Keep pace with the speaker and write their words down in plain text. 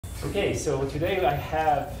Okay, so today I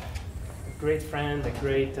have a great friend, a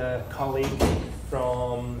great colleague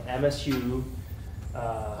from MSU,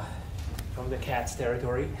 from the cat's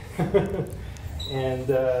territory. And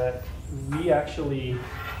we actually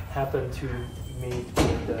happened to meet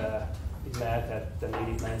with Matt at the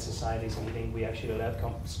Native Plant Society's meeting. We actually led a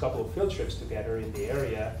couple of field trips together in the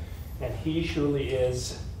area, and he surely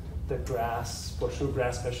is the grass, for sure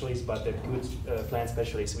grass specialist, but the good plant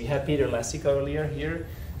specialist. We had Peter Lessig earlier here.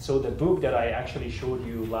 So the book that I actually showed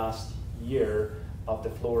you last year of the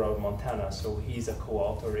flora of Montana, so he's a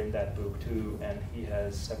co-author in that book too, and he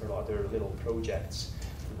has several other little projects,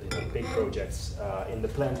 big projects in the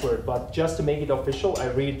plant world. But just to make it official, I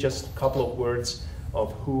read just a couple of words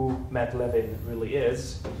of who Matt Lavin really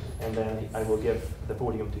is, and then I will give the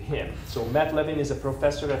podium to him. So Matt Lavin is a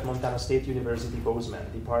professor at Montana State University,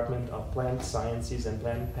 Bozeman, Department of Plant Sciences and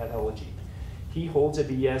Plant Pathology. He holds a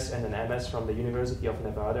BS and an MS from the University of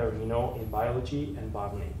Nevada, Reno in biology and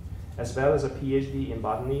botany, as well as a PhD in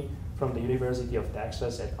botany from the University of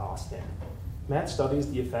Texas at Austin. Matt studies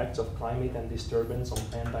the effects of climate and disturbance on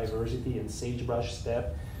plant diversity in sagebrush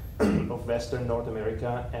steppe of Western North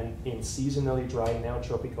America and in seasonally dry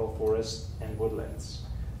neotropical forests and woodlands.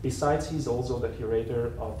 Besides, he's also the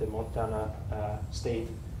curator of the Montana State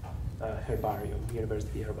Herbarium,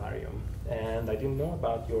 University Herbarium. And I didn't know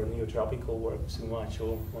about your neotropical work so much,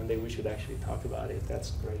 so one day we should actually talk about it.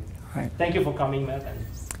 That's great. Right. Thank you for coming, Matt. And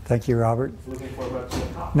thank you, Robert. looking forward to the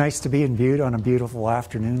talk. Nice to be in Butte on a beautiful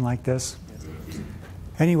afternoon like this.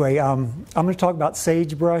 Anyway, I'm going to talk about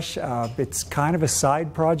sagebrush. It's kind of a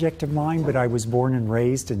side project of mine, but I was born and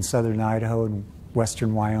raised in southern Idaho and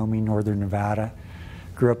western Wyoming, northern Nevada.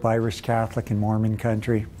 Grew up Irish Catholic and Mormon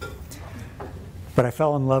country. But I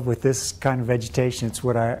fell in love with this kind of vegetation. It's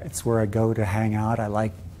where I go to hang out. I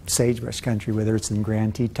like sagebrush country, whether it's in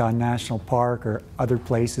Grand Teton National Park or other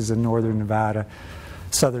places in northern Nevada,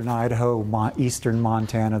 southern Idaho, eastern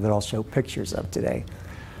Montana that I'll show pictures of today.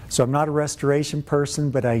 So I'm not a restoration person,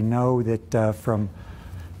 but I know that from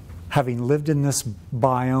having lived in this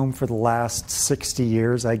biome for the last 60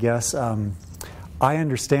 years, I guess, I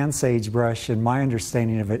understand sagebrush, and my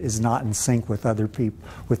understanding of it is not in sync with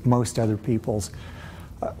most other people's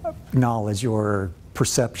knowledge or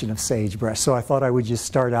perception of sagebrush. So I thought I would just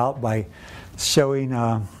start out by showing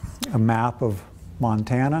a map of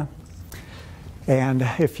Montana. And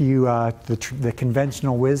if you, the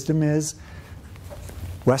conventional wisdom is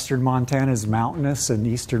western Montana is mountainous and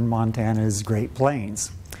eastern Montana is Great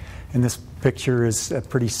Plains. And this picture is a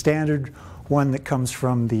pretty standard one that comes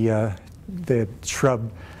from the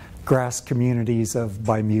shrub grass communities of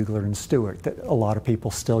Bymugler and Stewart that a lot of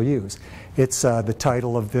people still use. It's the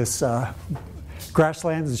title of this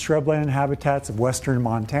Grasslands and Shrubland Habitats of Western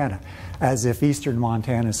Montana, as if eastern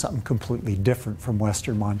Montana is something completely different from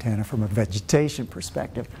western Montana from a vegetation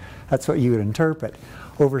perspective. That's what you would interpret.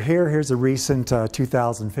 Over here, here's a recent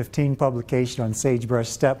 2015 publication on sagebrush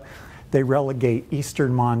steppe. They relegate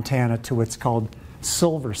eastern Montana to what's called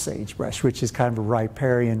silver sagebrush, which is kind of a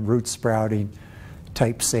riparian, root sprouting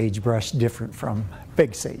type sagebrush, different from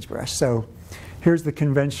big sagebrush. So here's the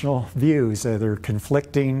conventional views. They're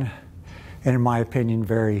conflicting and, in my opinion,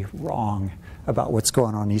 very wrong about what's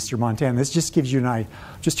going on in eastern Montana. This just gives you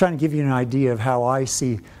just trying to give you an idea of how I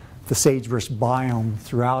see the sagebrush biome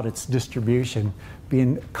throughout its distribution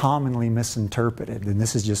being commonly misinterpreted, and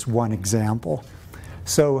this is just one example.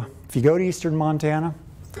 So if you go to eastern Montana,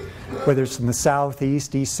 whether it's in the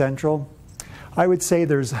southeast, east central, I would say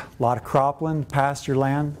there's a lot of cropland, pasture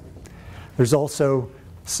land. There's also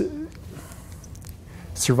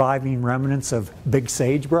surviving remnants of big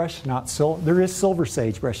sagebrush, there is silver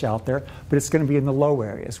sagebrush out there, but it's going to be in the low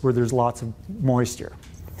areas where there's lots of moisture.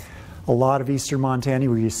 A lot of eastern Montana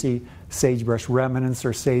where you see sagebrush remnants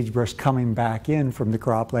or sagebrush coming back in from the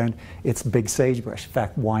cropland, it's big sagebrush. In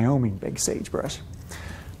fact, Wyoming big sagebrush.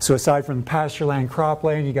 So aside from the pasture land,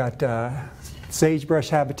 cropland, you got sagebrush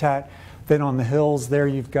habitat. Then on the hills there,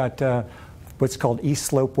 you've got what's called East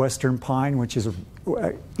Slope Western Pine, which is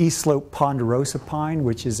East Slope Ponderosa Pine,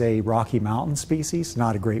 which is a Rocky Mountain species,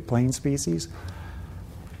 not a Great Plains species.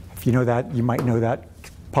 If you know that, you might know that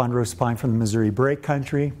Ponderosa Pine from the Missouri Break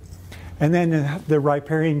Country. And then the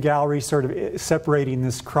riparian gallery sort of separating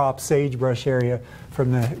this crop sagebrush area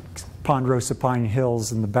from the Ponderosa Pine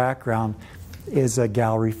Hills in the background is a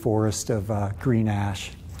gallery forest of green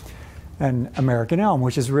ash and American elm,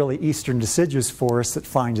 which is really eastern deciduous forest that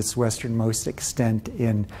finds its westernmost extent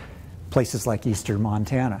in places like eastern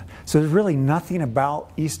Montana. So there's really nothing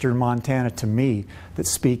about eastern Montana to me that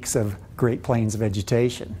speaks of Great Plains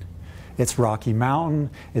vegetation. It's Rocky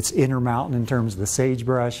Mountain, it's Intermountain in terms of the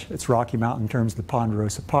sagebrush, it's Rocky Mountain in terms of the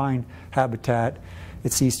ponderosa pine habitat,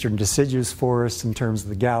 it's eastern deciduous forest in terms of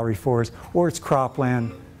the gallery forest, or it's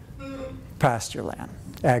cropland, pasture land,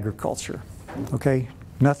 agriculture. Okay?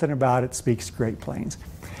 Nothing about it speaks Great Plains.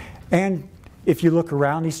 And if you look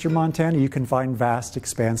around eastern Montana, you can find vast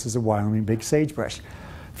expanses of Wyoming big sagebrush.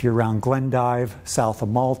 If you're around Glendive, south of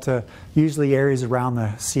Malta, usually areas around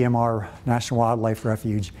the CMR National Wildlife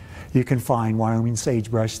Refuge, you can find Wyoming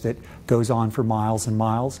sagebrush that goes on for miles and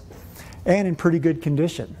miles, and in pretty good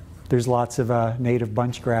condition. There's lots of native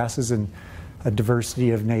bunch grasses and a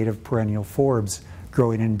diversity of native perennial forbs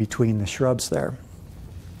growing in between the shrubs there.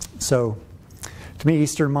 So, to me,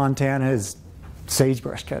 eastern Montana is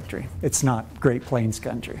sagebrush country. It's not Great Plains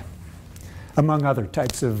country. Among other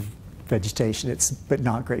types of vegetation, but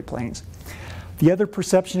not Great Plains. The other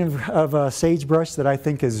perception of sagebrush that I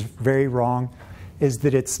think is very wrong is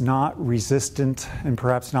that it's not resistant and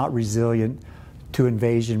perhaps not resilient to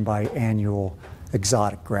invasion by annual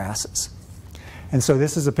exotic grasses. And so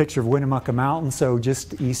this is a picture of Winnemucca Mountain, so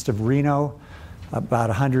just east of Reno, about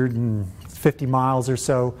 150 miles or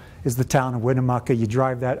so is the town of Winnemucca. You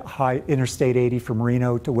drive that high Interstate 80 from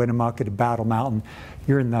Reno to Winnemucca to Battle Mountain.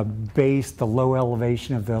 You're in the base, the low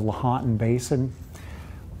elevation of the Lahontan Basin.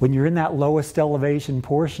 When you're in that lowest elevation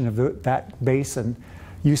portion of that basin,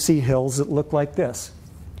 you see hills that look like this,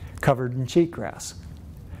 covered in cheatgrass.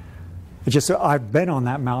 I've been on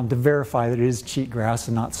that mountain to verify that it is cheatgrass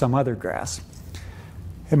and not some other grass.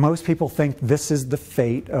 And most people think this is the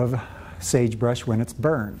fate of sagebrush when it's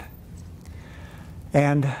burned.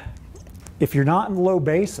 And if you're not in the low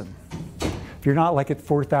basin, if you're not like at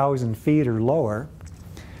 4,000 feet or lower,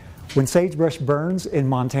 when sagebrush burns in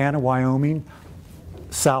Montana, Wyoming,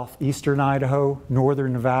 southeastern Idaho,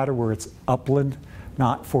 northern Nevada, where it's upland,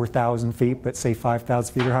 not 4,000 feet, but say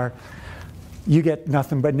 5,000 feet or higher, you get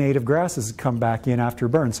nothing but native grasses that come back in after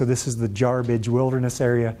burn. So this is the Jarbidge Wilderness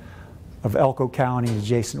area of Elko County,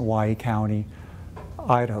 adjacent Hawaii County,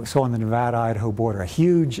 Idaho. So on the Nevada-Idaho border, a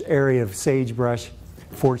huge area of sagebrush,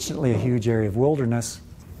 fortunately a huge area of wilderness.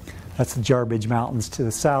 That's the Jarbidge Mountains to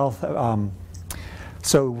the south.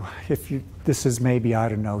 So this is maybe, I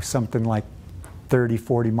don't know, something like 30,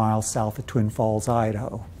 40 miles south of Twin Falls,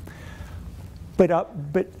 Idaho. But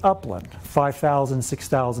upland, 5,000,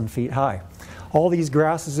 6,000 feet high. All these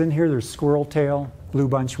grasses in here, there's squirrel tail, blue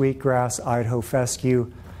bunch wheatgrass, Idaho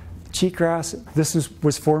fescue, cheatgrass. This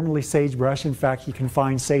was formerly sagebrush. In fact, you can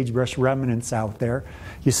find sagebrush remnants out there.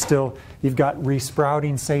 You've got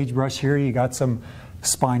resprouting sagebrush here. You got some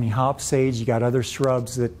spiny hop sage. You got other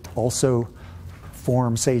shrubs that also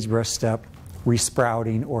form sagebrush steppe,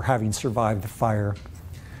 resprouting or having survived the fire.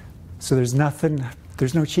 So there's no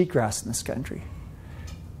cheatgrass in this country.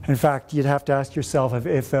 In fact, you'd have to ask yourself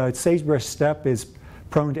if sagebrush steppe is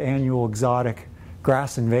prone to annual exotic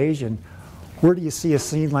grass invasion, where do you see a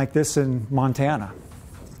scene like this in Montana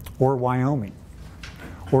or Wyoming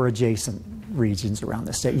or adjacent regions around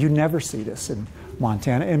the state? You never see this in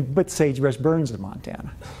Montana, but sagebrush burns in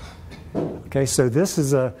Montana. Okay, so this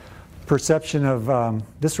is a perception of,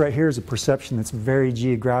 this right here is a perception that's very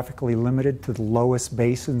geographically limited to the lowest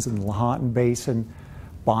basins in the Lahontan Basin,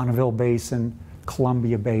 Bonneville Basin,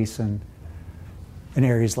 Columbia Basin, and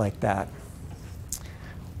areas like that.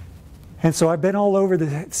 And so I've been all over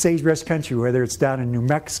the sagebrush country, whether it's down in New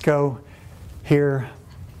Mexico, here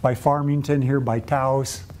by Farmington, here by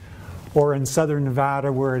Taos, or in southern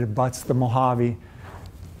Nevada where it abuts the Mojave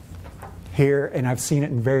here, and I've seen it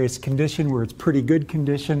in various condition where it's pretty good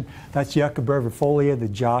condition. That's Yucca brevifolia, the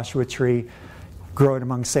Joshua tree, growing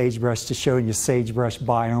among sagebrush to show you sagebrush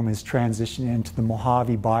biome is transitioning into the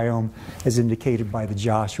Mojave biome as indicated by the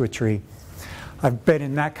Joshua tree. I've been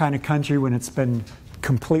in that kind of country when it's been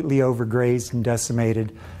completely overgrazed and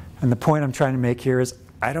decimated. And the point I'm trying to make here is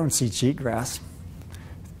I don't see cheatgrass.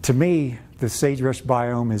 To me, the sagebrush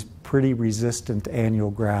biome is pretty resistant to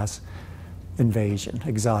annual grass invasion,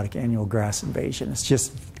 exotic annual grass invasion. It's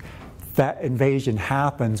just that invasion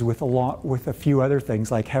happens with a few other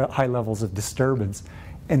things like high levels of disturbance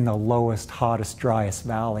in the lowest, hottest, driest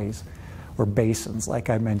valleys or basins. Like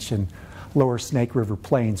I mentioned, lower Snake River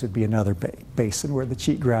Plains would be another basin where the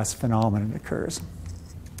cheatgrass phenomenon occurs.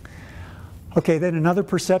 Okay, then another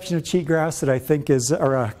perception of cheatgrass that I think is,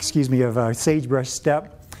 of sagebrush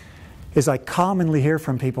steppe is I commonly hear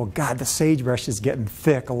from people, God, the sagebrush is getting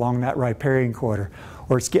thick along that riparian quarter,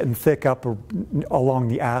 or it's getting thick up along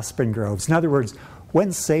the aspen groves. In other words,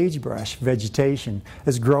 when sagebrush vegetation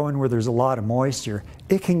is growing where there's a lot of moisture,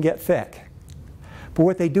 it can get thick. But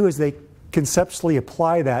what they do is they conceptually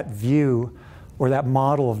apply that view or that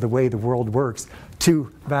model of the way the world works,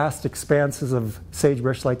 to vast expanses of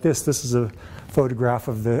sagebrush like this. This is a photograph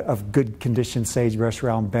of good condition sagebrush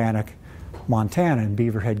around Bannock, Montana in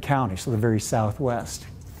Beaverhead County, so the very southwest.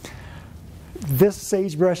 This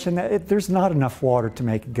sagebrush, there's not enough water to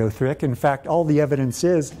make it go thick. In fact, all the evidence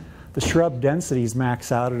is the shrub densities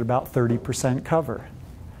max out at about 30% cover.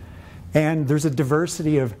 And there's a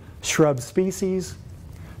diversity of shrub species.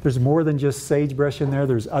 There's more than just sagebrush in there.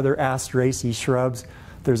 There's other asteraceae shrubs.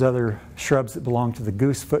 There's other shrubs that belong to the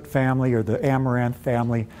goosefoot family or the amaranth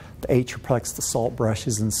family, the atriplex, the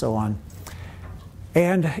saltbrushes, and so on.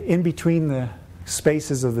 And in between the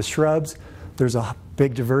spaces of the shrubs, there's a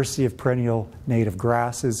big diversity of perennial native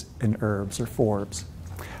grasses and herbs or forbs.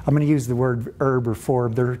 I'm going to use the word herb or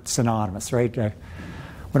forb. They're synonymous, right?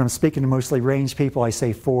 When I'm speaking to mostly range people, I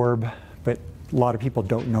say forb, but a lot of people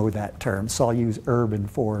don't know that term, so I'll use herb and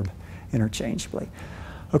forb interchangeably.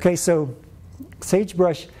 Okay, so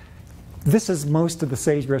sagebrush, this is most of the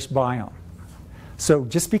sagebrush biome. So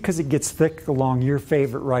just because it gets thick along your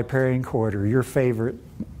favorite riparian corridor, your favorite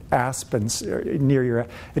aspens near your,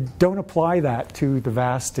 don't apply that to the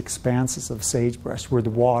vast expanses of sagebrush where the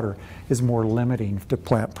water is more limiting to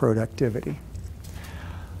plant productivity.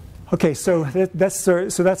 Okay, so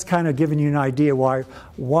that's kind of giving you an idea why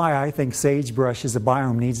I think sagebrush as a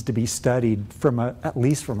biome needs to be studied from at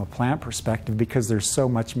least from a plant perspective, because there's so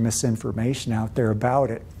much misinformation out there about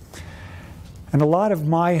it. And a lot of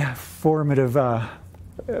my formative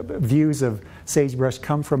views of sagebrush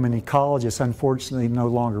come from an ecologist, unfortunately no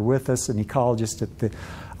longer with us, an ecologist at the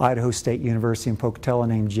Idaho State University in Pocatello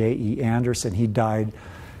named J.E. Anderson. He died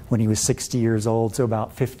when he was 60 years old, so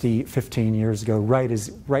about 15 years ago,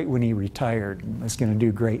 right when he retired and was going to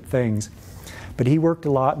do great things. But he worked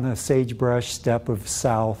a lot in the sagebrush steppe of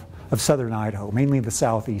southern Idaho, mainly the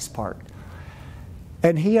southeast part.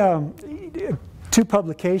 And he, two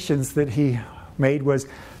publications that he made was,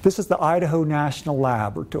 this is the Idaho National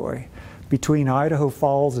Laboratory. Between Idaho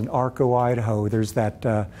Falls and Arco, Idaho, there's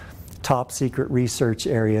that top secret research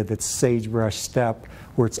area that's sagebrush steppe,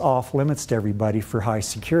 where it's off limits to everybody for high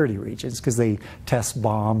security regions, because they test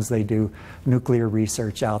bombs, they do nuclear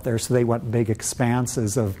research out there, so they want big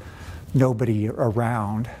expanses of nobody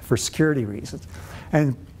around for security reasons.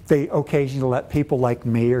 And they occasionally let people like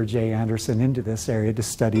me or Jay Anderson into this area to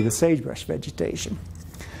study the sagebrush vegetation.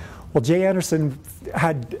 Well, Jay Anderson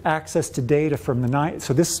had access to data from the night,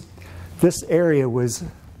 so this area was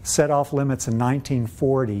set off limits in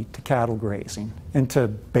 1940 to cattle grazing and to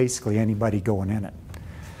basically anybody going in it.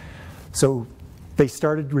 So they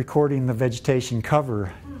started recording the vegetation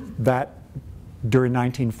cover that during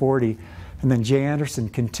 1940, and then Jay Anderson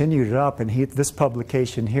continued it up, and this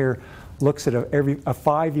publication here looks at a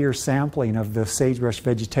 5-year sampling of the sagebrush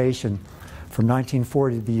vegetation from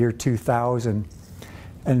 1940 to the year 2000.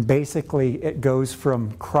 And basically it goes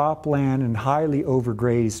from cropland and highly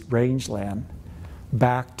overgrazed rangeland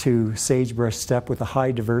back to sagebrush steppe with a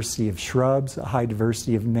high diversity of shrubs, a high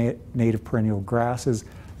diversity of native perennial grasses,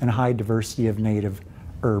 and a high diversity of native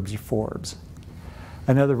herbs or forbs.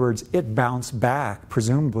 In other words, it bounced back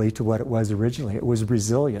presumably to what it was originally. It was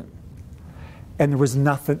resilient. And there was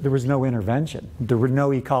no intervention. There were no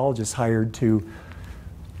ecologists hired to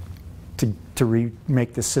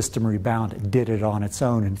make the system rebound. It did it on its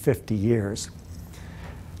own in 50 years.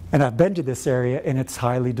 And I've been to this area, and it's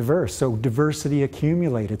highly diverse. So diversity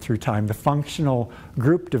accumulated through time. The functional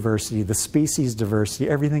group diversity, the species diversity,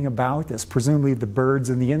 everything about this, presumably the birds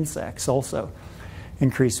and the insects also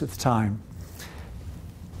increased with time.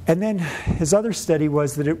 And then his other study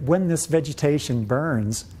was that when this vegetation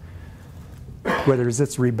burns, whether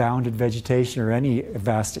it's rebounded vegetation or any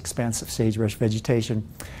vast expanse of sagebrush vegetation,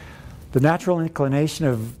 the natural inclination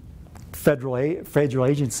of federal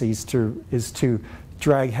agencies is to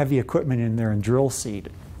drag heavy equipment in there and drill seed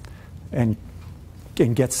and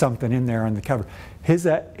get something in there on the cover.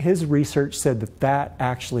 His research said that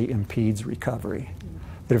actually impedes recovery.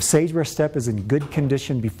 That if sagebrush steppe is in good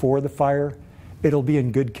condition before the fire, it'll be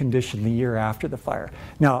in good condition the year after the fire.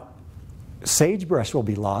 Now, sagebrush will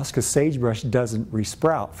be lost because sagebrush doesn't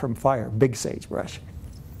resprout from fire, big sagebrush.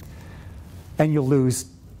 And you'll lose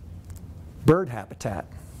bird habitat.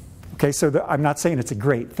 Okay, so I'm not saying it's a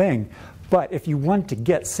great thing, but if you want to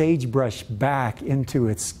get sagebrush back into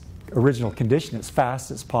its original condition as fast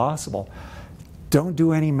as possible, don't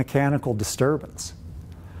do any mechanical disturbance.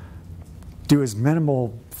 Do as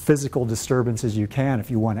minimal physical disturbance as you can if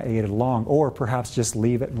you want to aid it along, or perhaps just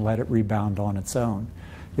leave it and let it rebound on its own.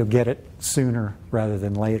 You'll get it sooner rather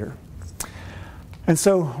than later. And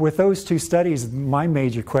so with those two studies, my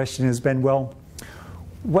major question has been, well,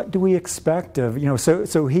 what do we expect of,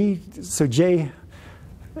 so Jay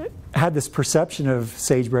had this perception of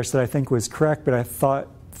sagebrush that I think was correct, but I thought,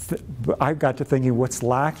 I got to thinking what's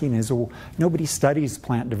lacking is, well, nobody studies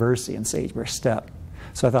plant diversity in sagebrush steppe.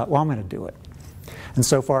 So I thought, well, I'm going to do it. And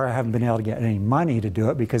so far I haven't been able to get any money to do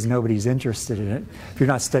it because nobody's interested in it. If you're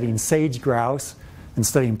not studying sage grouse and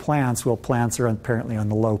studying plants, well, plants are apparently on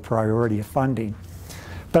the low priority of funding.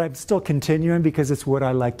 But I'm still continuing because it's what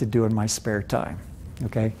I like to do in my spare time.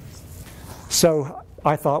 Okay? So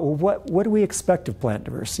I thought, well, what do we expect of plant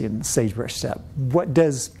diversity in sagebrush steppe? What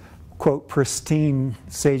does, quote, pristine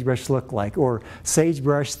sagebrush look like? Or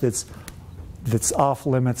sagebrush that's off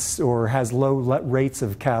limits or has low rates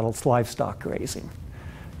of cattle livestock grazing?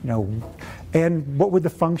 And what would the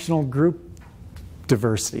functional group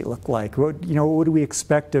diversity look like? What do we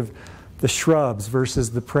expect of the shrubs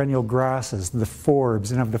versus the perennial grasses, the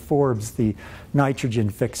forbs, and of the forbs, the nitrogen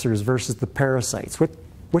fixers versus the parasites?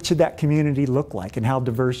 What should that community look like, and how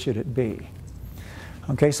diverse should it be?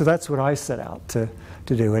 Okay, so that's what I set out to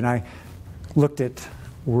do. And I looked at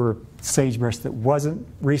sagebrush that wasn't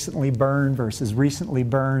recently burned versus recently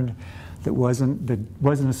burned, that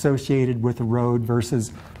wasn't associated with a road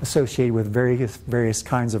versus associated with various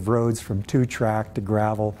kinds of roads, from 2-track to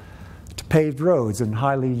gravel to paved roads, and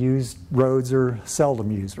highly used roads or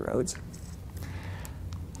seldom used roads.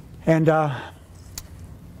 And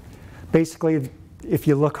basically, if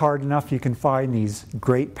you look hard enough, you can find these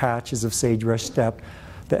great patches of sagebrush steppe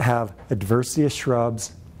that have a diversity of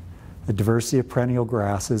shrubs, a diversity of perennial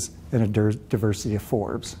grasses, and a diversity of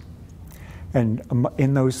forbs. And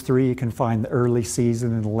in those three, you can find the early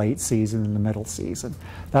season and the late season and the middle season.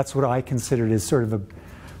 That's what I considered as sort of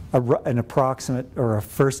an approximate, or a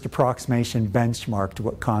first approximation benchmark to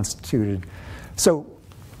what constituted. So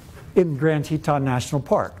in Grand Teton National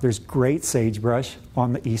Park, there's great sagebrush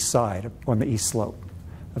on the east side, on the east slope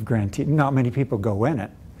of Grand Teton. Not many people go in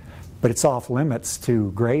it, but it's off limits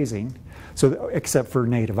to grazing, so except for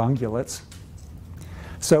native ungulates.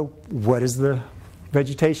 So what does the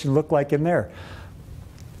vegetation look like in there?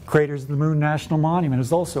 Craters of the Moon National Monument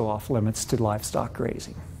is also off limits to livestock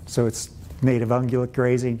grazing, so it's native ungulate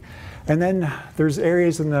grazing. And then there's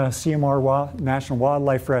areas in the CMR National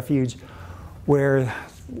Wildlife Refuge where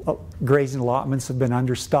grazing allotments have been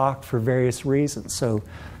understocked for various reasons. So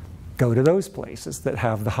go to those places that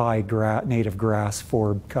have the high native grass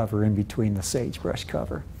forb cover in between the sagebrush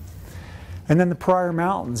cover. And then the Pryor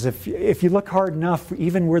Mountains, if you look hard enough,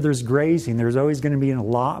 even where there's grazing, there's always going to be an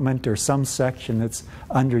allotment or some section that's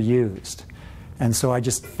underused. And so I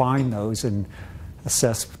just find those and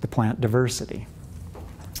assess the plant diversity.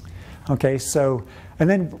 Okay, so, and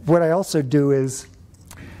then what I also do is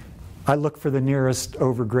I look for the nearest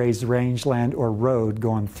overgrazed rangeland or road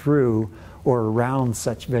going through or around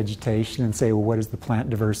such vegetation and say, well, what does the plant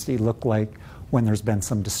diversity look like when there's been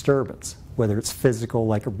some disturbance, whether it's physical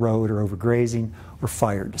like a road or overgrazing, or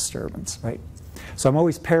fire disturbance, right? So I'm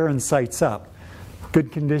always pairing sites up.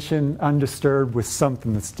 Good condition, undisturbed, with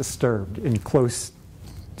something that's disturbed in close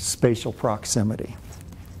spatial proximity.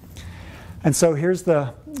 And so here's the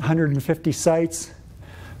 150 sites.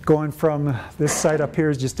 Going from this site up here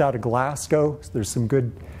is just out of Glasgow. So there's some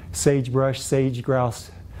good sagebrush, sage grouse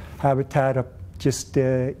habitat up just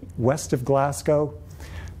west of Glasgow.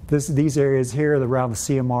 These areas here are around the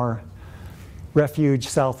CMR Refuge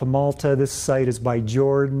south of Malta. This site is by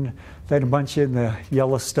Jordan. Then a bunch in the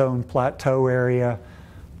Yellowstone Plateau area,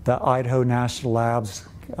 the Idaho National Labs,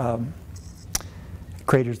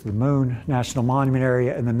 Craters of the Moon National Monument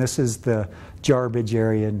area, and then this is the Jarbidge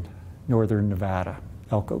area in northern Nevada,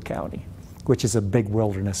 Elko County, which is a big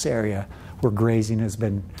wilderness area where grazing has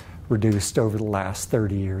been reduced over the last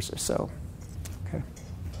 30 years or so. Okay.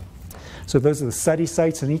 So those are the study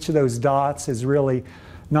sites, and each of those dots is really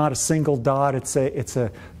not a single dot. It's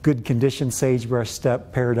a good condition sagebrush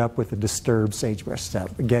steppe paired up with a disturbed sagebrush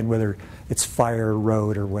steppe. Again, whether it's fire,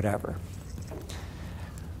 road, or whatever.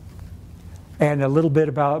 And a little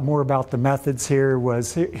bit more about the methods here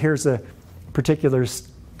was, here's a particular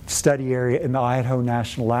study area in the Idaho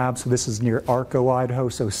National Lab. So this is near Arco, Idaho,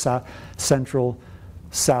 so central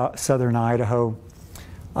southern Idaho.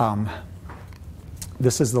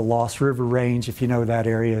 This is the Lost River Range, if you know that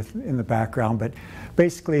area in the background. But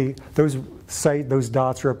basically, those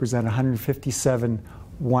dots represent 157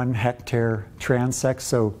 1-hectare transects,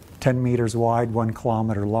 so 10 meters wide, 1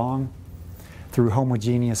 kilometer long, through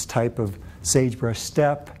homogeneous type of sagebrush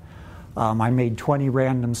steppe. I made 20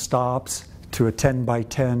 random stops to a 10 by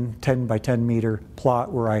 10 meter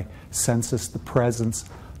plot where I censused the presence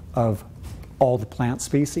of all the plant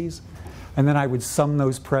species. and then I would sum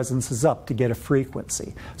those presences up to get a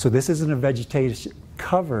frequency. So this isn't a vegetation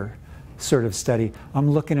cover sort of study.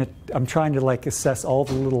 I'm trying to like assess all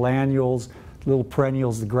the little annuals, little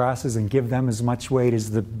perennials, the grasses, and give them as much weight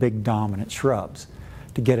as the big dominant shrubs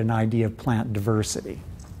to get an idea of plant diversity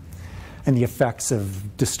and the effects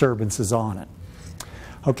of disturbances on it.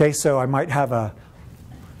 Okay, so I might have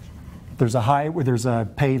there's a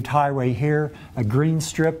paved highway here. A green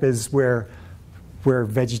strip is where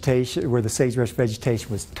the sagebrush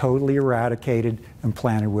vegetation was totally eradicated and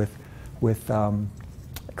planted with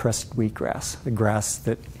crested wheatgrass, a grass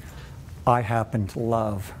that I happen to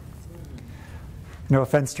love. No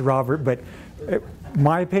offense to Robert, but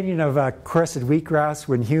my opinion of crested wheatgrass,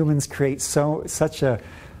 when humans create such a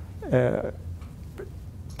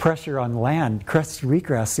pressure on land, crested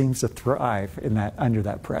wheatgrass seems to thrive under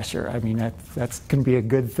that pressure. I mean, that can be a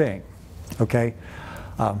good thing. Okay,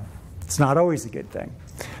 it's not always a good thing.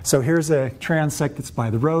 So here's a transect that's by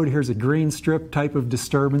the road. Here's a green strip type of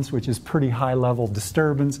disturbance, which is pretty high level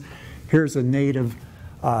disturbance. Here's a native.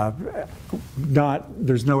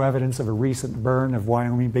 There's no evidence of a recent burn of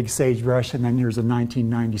Wyoming big sagebrush, and then here's a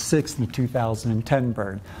 1996 and a 2010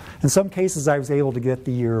 burn. In some cases, I was able to get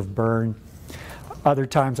the year of burn. Other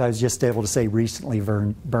times, I was just able to say recently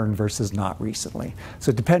burned versus not recently.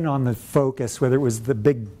 So depending on the focus, whether it was the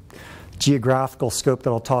big geographical scope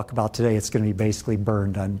that I'll talk about today, it's going to be basically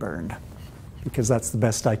burned, unburned, because that's the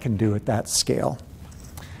best I can do at that scale.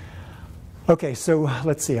 Okay, so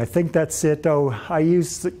let's see. I think that's it. I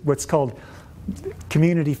use what's called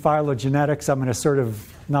community phylogenetics. I'm going to sort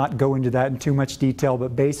of not go into that in too much detail,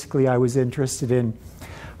 but basically I was interested in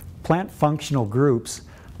plant functional groups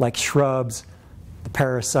like shrubs, the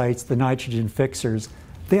parasites, the nitrogen fixers.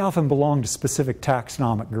 They often belong to specific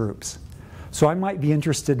taxonomic groups. So I might be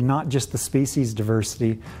interested in not just the species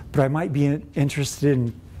diversity, but I might be interested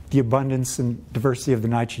in the abundance and diversity of the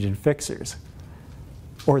nitrogen fixers,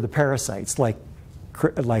 or the parasites like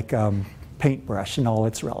paintbrush and all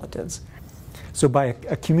its relatives. So by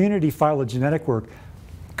a community phylogenetic work,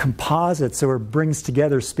 composites or brings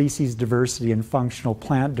together species diversity and functional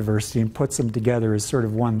plant diversity and puts them together as sort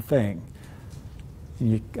of one thing.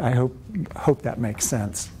 And I hope that makes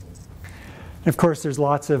sense. And of course, there's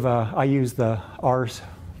lots of, I use the R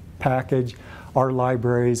package, R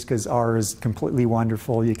libraries, because R is completely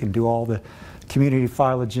wonderful. You can do all the community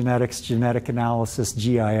phylogenetics, genetic analysis,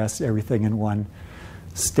 GIS, everything in one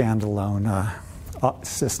standalone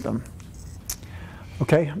system.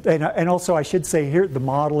 Okay, and also I should say here, the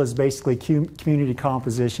model is basically community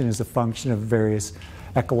composition is a function of various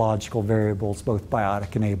ecological variables, both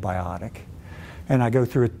biotic and abiotic. And I go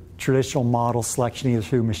through a traditional model selection either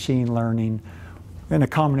through machine learning and a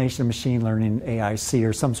combination of machine learning and AIC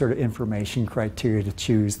or some sort of information criteria to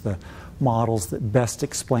choose the models that best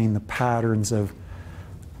explain the patterns of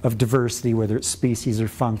diversity, whether it's species or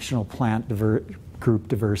functional plant group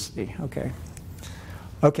diversity.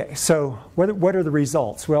 Okay, so what are the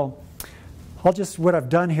results? Well, what I've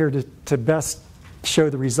done here to best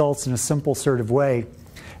show the results in a simple sort of way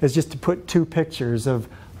is just to put two pictures of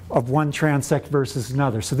one transect versus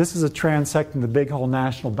another. So this is a transect in the Big Hole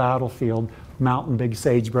National Battlefield, mountain big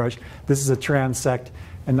sagebrush. This is a transect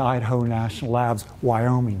in the Idaho National Labs,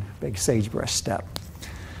 Wyoming big sagebrush steppe.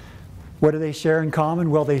 What do they share in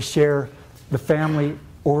common? Well, they share the family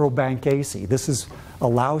Orobanchaceae. This is a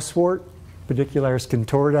lousewort, Pedicularis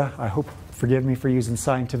contorta. Forgive me for using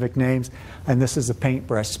scientific names. And this is a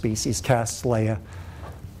paintbrush species, Castanea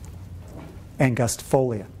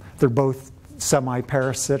angustifolia. They're both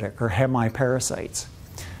semi-parasitic or hemiparasites.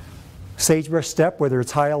 Sagebrush steppe, whether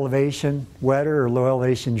it's high elevation, wetter, or low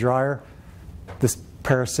elevation, drier, this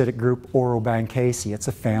parasitic group Orobanchaceae, it's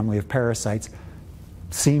a family of parasites,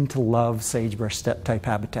 seem to love sagebrush steppe type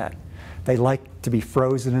habitat. They like to be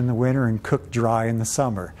frozen in the winter and cooked dry in the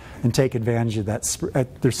summer and take advantage of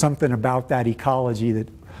that. There's something about that ecology that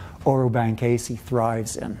Orobanchaceae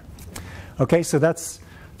thrives in. Okay, so that's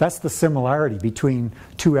the similarity between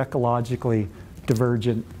two ecologically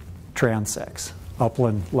divergent transects,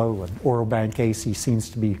 upland, lowland. Orobanchaceae seems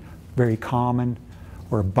to be very common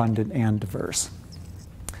or abundant and diverse.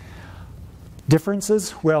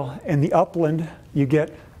 Differences? Well, in the upland, you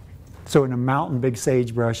get, so in a mountain big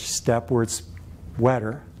sagebrush steppe where it's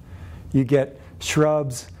wetter, you get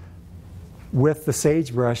shrubs with the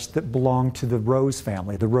sagebrush that belong to the rose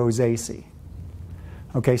family, the Rosaceae.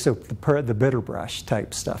 Okay, so the bitterbrush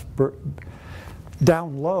type stuff.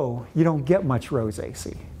 Down low, you don't get much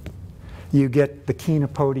Rosaceae. You get the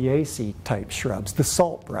Chenopodiaceae type shrubs, the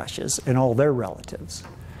salt brushes, and all their relatives.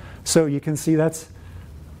 So you can see that's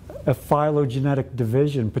a phylogenetic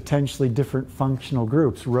division, potentially different functional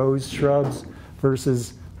groups, rose shrubs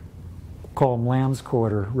versus, call them lamb's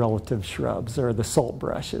quarter relative shrubs, or the salt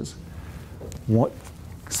brushes. What,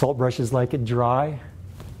 salt brushes like it dry,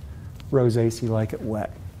 rosaceae like it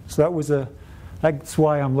wet. So that's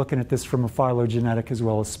why I'm looking at this from a phylogenetic as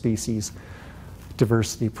well as species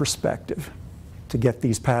diversity perspective to get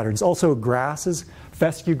these patterns. Also grasses,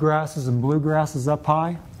 fescue grasses and bluegrasses up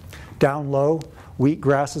high, down low, wheat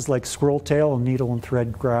grasses like squirreltail and needle and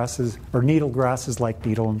thread grasses, or needle grasses like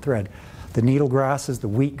needle and thread. The needle grasses, the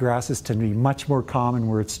wheat grasses tend to be much more common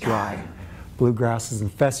where it's dry. Bluegrasses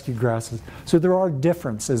and fescue grasses. So there are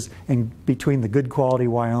differences between the good quality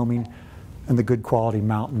Wyoming and the good quality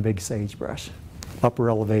mountain big sagebrush, upper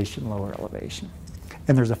elevation, lower elevation.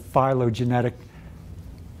 And there's a phylogenetic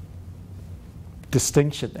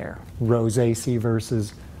distinction there, rosaceae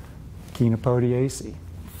versus chenopodiaceae,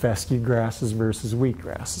 fescue grasses versus wheat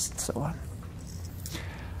grasses, and so on.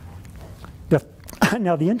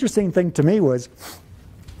 Now the interesting thing to me was,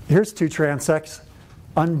 here's two transects,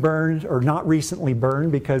 unburned or not recently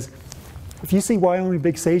burned, because if you see Wyoming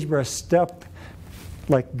big sagebrush steppe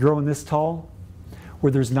like growing this tall,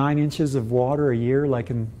 where there's 9 inches of water a year like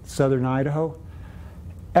in southern Idaho,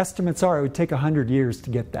 estimates are it would take 100 years to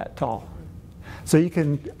get that tall. So you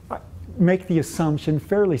can make the assumption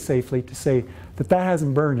fairly safely to say that that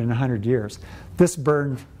hasn't burned in 100 years. This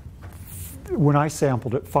burned when I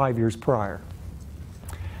sampled it 5 years prior.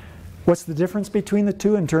 What's the difference between the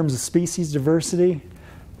two in terms of species diversity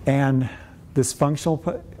and this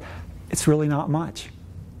functional? It's really not much.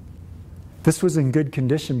 This was in good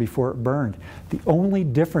condition before it burned. The only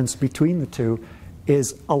difference between the two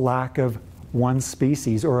is a lack of one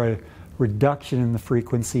species or a reduction in the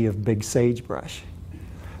frequency of big sagebrush.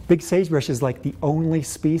 Big sagebrush is like the only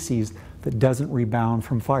species that doesn't rebound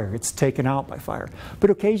from fire. It's taken out by fire. But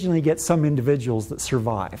occasionally you get some individuals that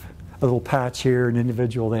survive. A little patch here, an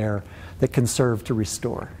individual there that can serve to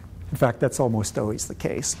restore. In fact, that's almost always the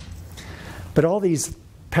case. But all these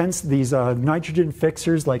nitrogen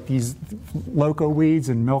fixers like these loco weeds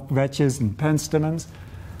and milk vetches and penstemons,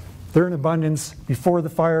 they're in abundance before the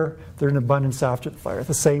fire, they're in abundance after the fire.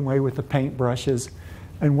 The same way with the paint brushes.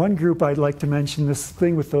 And one group I'd like to mention, this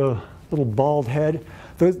thing with the little bald head,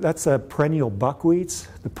 that's perennial buckwheats,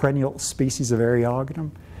 the perennial species of Eriogonum.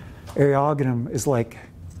 Eriogonum is like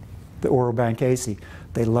the Orobanchaceae.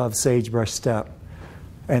 They love sagebrush steppe,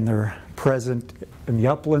 and they're present in the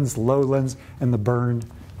uplands, lowlands, and the burned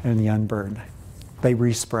and the unburned. They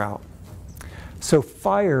resprout. So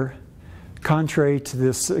fire, contrary to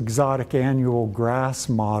this exotic annual grass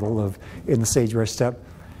model in the sagebrush steppe,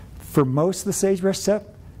 for most of the sagebrush steppe,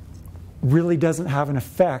 really doesn't have an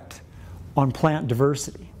effect on plant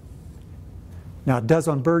diversity. Now it does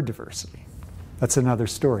on bird diversity. That's another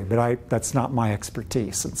story, but that's not my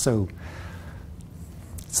expertise, and so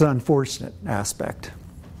it's an unfortunate aspect.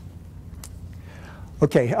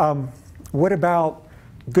 Okay, what about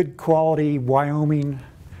good quality Wyoming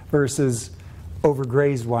versus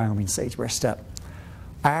overgrazed Wyoming sagebrush steppe?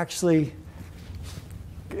 I actually,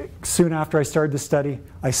 soon after I started the study,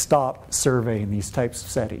 I stopped surveying these types of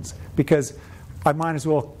settings because I might as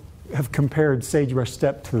well have compared sagebrush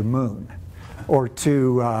steppe to the moon or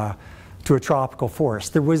to a tropical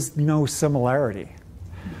forest. There was no similarity.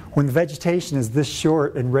 When the vegetation is this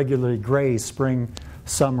short and regularly grazed spring,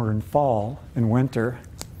 summer, and fall, and winter,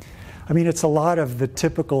 I mean, it's a lot of the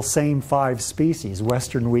typical same 5 species: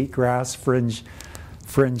 western wheatgrass,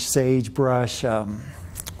 fringe sagebrush,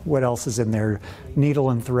 what else is in there?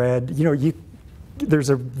 Needle and thread. You know, there's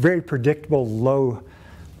a very predictable low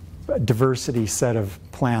diversity set of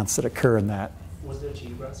plants that occur in that. Was there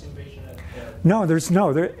cheatgrass invasion? No,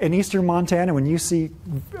 in eastern Montana, when you see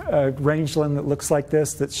rangeland that looks like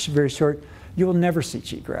this, that's very short, you will never see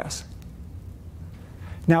cheatgrass.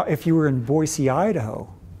 Now, if you were in Boise, Idaho,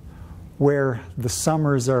 where the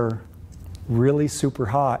summers are really super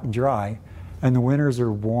hot and dry, and the winters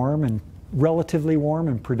are warm and relatively warm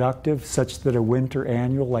and productive, such that a winter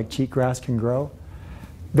annual like cheatgrass can grow,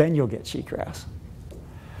 then you'll get cheatgrass.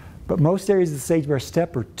 But most areas of the sagebrush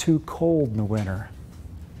steppe are too cold in the winter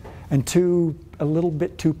and a little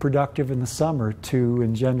bit too productive in the summer to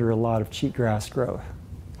engender a lot of cheatgrass growth.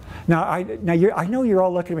 Now I know you're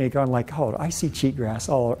all looking at me going like, oh, I see cheatgrass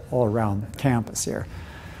all around campus here.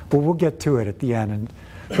 But we'll get to it at the end.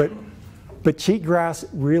 But cheatgrass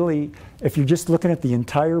really, if you're just looking at the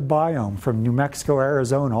entire biome from New Mexico,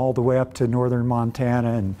 Arizona, all the way up to northern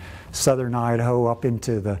Montana and southern Idaho, up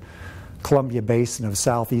into the Columbia Basin of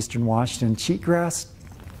southeastern Washington, cheatgrass,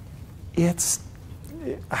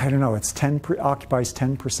 I don't know, occupies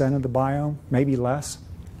 10% of the biome, maybe less.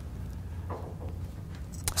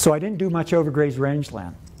 So I didn't do much overgrazed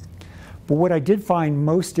rangeland. But what I did find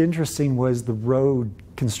most interesting was the road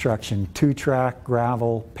construction, 2-track,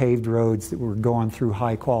 gravel, paved roads that were going through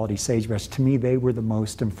high-quality sagebrush. To me, they were the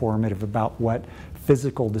most informative about what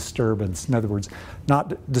physical disturbance, in other words,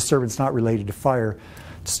 not disturbance not related to fire,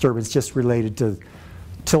 disturbance just related to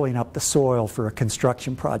tilling up the soil for a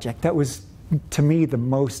construction project. That was, to me, the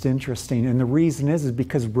most interesting. And the reason is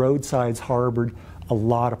because roadsides harbored a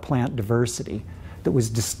lot of plant diversity that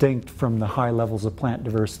was distinct from the high levels of plant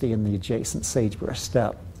diversity in the adjacent sagebrush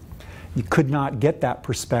steppe. You could not get that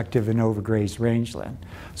perspective in overgrazed rangeland.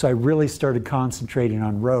 So I really started concentrating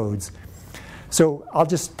on roads. So I'll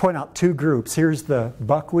just point out 2 groups. Here's the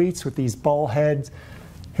buckwheats with these ball heads.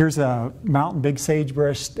 Here's a mountain big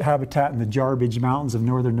sagebrush habitat in the Jarbidge Mountains of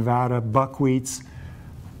northern Nevada. Buckwheats,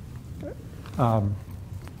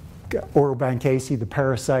 Orobanchaceae, the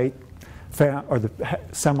parasite, or the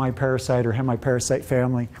semi-parasite or hemiparasite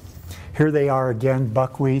family. Here they are again,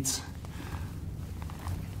 buckwheats,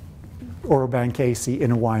 Orobanchaceae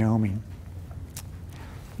in Wyoming.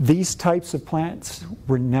 These types of plants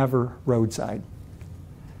were never roadside.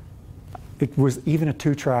 It was even a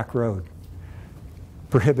 2-track road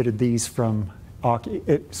prohibited these from,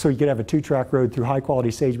 so you could have a 2-track road through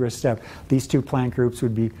high-quality sagebrush steppe. These 2 plant groups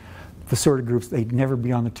would be the sort of groups, they'd never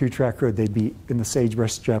be on the 2-track road, they'd be in the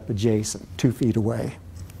sagebrush steppe adjacent, 2 feet away.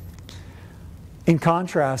 In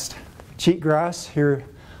contrast, cheatgrass, here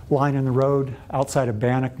lining the road outside of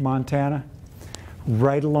Bannock, Montana,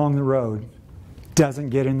 right along the road, doesn't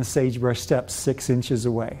get in the sagebrush steppe 6 inches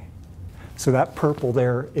away. So that purple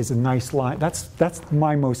there is a nice line. That's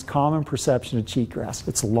my most common perception of cheatgrass.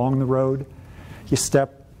 It's along the road. You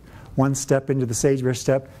step 1 step into the sagebrush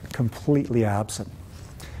steppe, completely absent.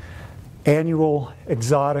 Annual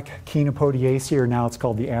exotic Chenopodiaceae, or now it's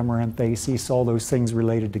called the Amaranthaceae, all those things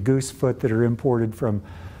related to goosefoot that are imported from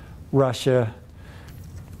Russia.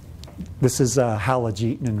 This is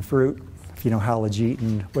halogeton in fruit. If you know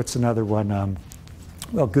halogeton, what's another one?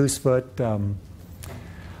 Well, goosefoot. A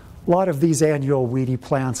lot of these annual weedy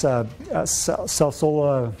plants,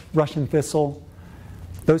 salsola, Russian thistle,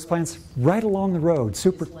 those plants right along the road.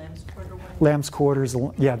 Super. Lamb's quarters.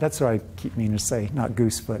 Yeah, that's what I keep meaning to say, not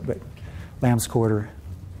goosefoot, but lamb's quarter.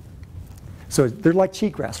 So they're like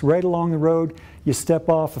cheatgrass, right along the road. You step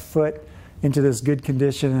off a foot into this good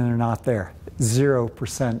condition and they're not there.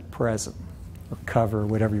 0% present, or cover,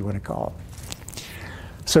 whatever you want to call it.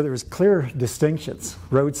 So there was clear distinctions.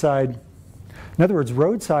 Roadside, in other words,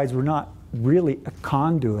 roadsides were not really a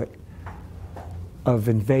conduit of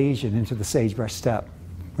invasion into the sagebrush steppe,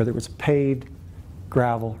 whether it was paved,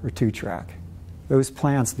 gravel, or 2-track. Those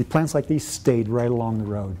plants, the plants like these stayed right along the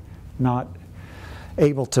road, not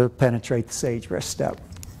able to penetrate the sagebrush steppe.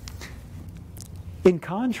 In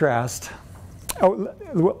contrast, there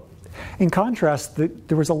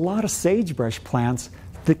was a lot of sagebrush plants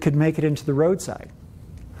that could make it into the roadside.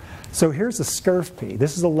 So here's a scurf pea.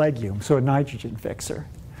 This is a legume, so a nitrogen fixer.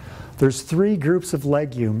 There's 3 groups of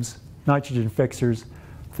legumes, nitrogen fixers,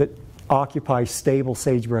 that occupy stable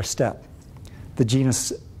sagebrush steppe. The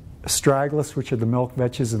genus Astragalus, which are the milk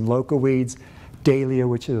vetches and local weeds, Dahlia,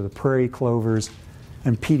 which are the prairie clovers,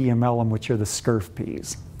 and Pediomelum, which are the scurf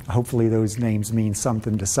peas. Hopefully those names mean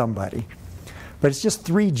something to somebody. But it's just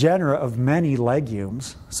 3 genera of many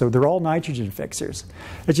legumes, so they're all nitrogen fixers.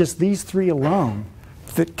 It's just these 3 alone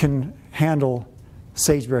that can handle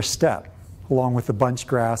sagebrush steppe, along with the bunch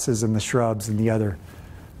grasses and the shrubs and the other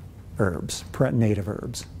herbs, native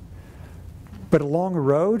herbs. But along a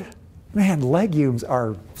road, man, legumes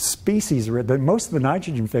are species. Most of the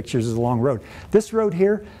nitrogen fixtures is along the road. This road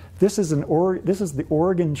here, this is the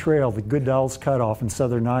Oregon Trail, the Goodell's Cutoff in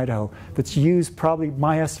southern Idaho, that's used probably,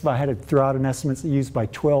 my estimate, I had to throw out an estimate, it's used by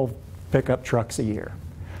 12 pickup trucks a year.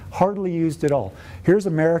 Hardly used at all. Here's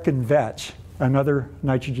American vetch, another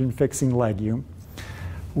nitrogen fixing legume,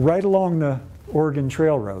 right along the Oregon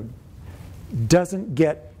Trail road. Doesn't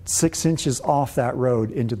get 6 inches off that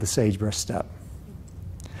road into the sagebrush steppe.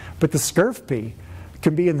 But the scurf pea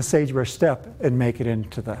can be in the sagebrush steppe and make it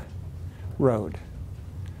into the road.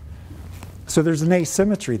 So there's an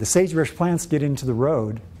asymmetry. The sagebrush plants get into the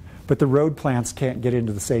road, but the road plants can't get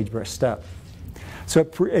into the sagebrush steppe. So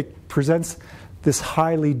it presents this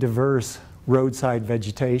highly diverse roadside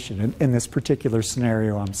vegetation in this particular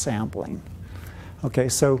scenario I'm sampling. Okay,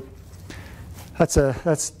 so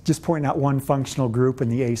that's just pointing out one functional group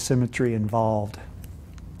and the asymmetry involved.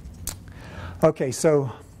 Okay,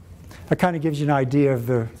 so that kind of gives you an idea of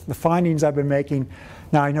the findings I've been making.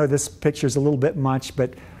 Now I know this picture is a little bit much,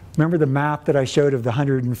 but Remember the map that I showed of the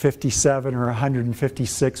 157 or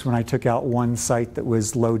 156 when I took out one site that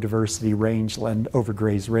was low diversity rangeland,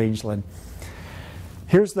 overgrazed rangeland?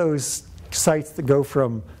 Here's those sites that go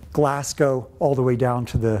from Glasgow all the way down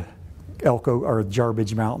to the Elko or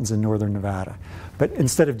Jarbidge Mountains in northern Nevada. But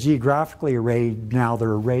instead of geographically arrayed, now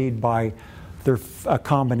they're arrayed by a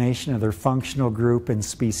combination of their functional group and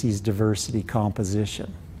species diversity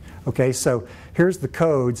composition. Okay, so here's the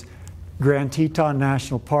codes. Grand Teton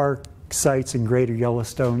National Park sites in Greater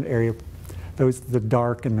Yellowstone area, those the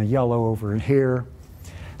dark and the yellow over here.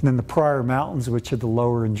 And then the Pryor Mountains, which are the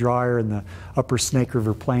lower and drier, and the upper Snake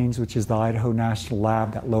River Plains, which is the Idaho National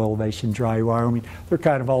Lab, that low elevation dry Wyoming, they're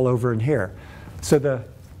kind of all over in here. So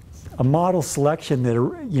a model selection that,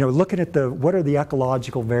 looking at what are the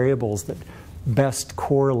ecological variables that best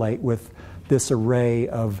correlate with this array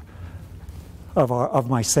of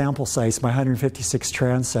my sample sites, my 156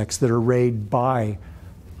 transects that are arrayed by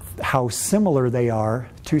how similar they are.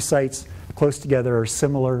 Two sites close together are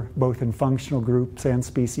similar both in functional groups and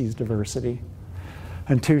species diversity.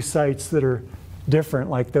 And two sites that are different,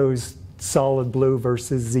 like those solid blue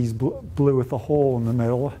versus these blue with a hole in the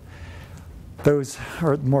middle, those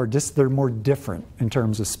are they're more different in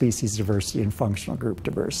terms of species diversity and functional group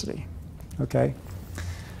diversity. Okay?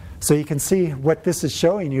 So you can see what this is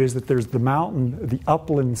showing you is that there's the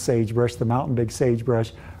upland sagebrush, the mountain big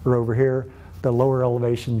sagebrush are over here, the lower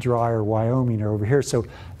elevation drier Wyoming are over here. So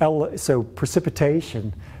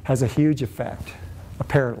precipitation has a huge effect,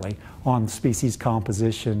 apparently, on species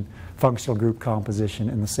composition, functional group composition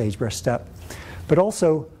in the sagebrush steppe. But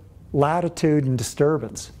also latitude and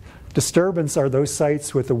disturbance. Disturbance are those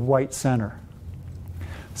sites with a white center.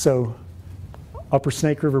 So upper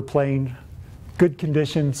Snake River Plain, good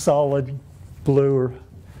condition, solid blue or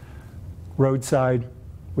roadside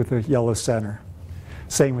with a yellow center.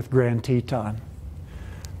 Same with Grand Teton.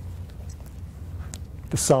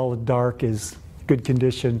 The solid dark is good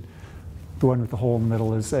condition. The one with the hole in the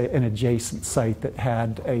middle is an adjacent site that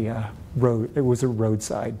had it was a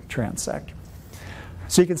roadside transect.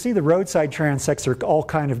 So you can see the roadside transects are all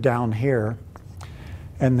kind of down here,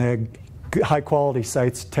 and the high quality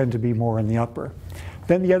sites tend to be more in the upper.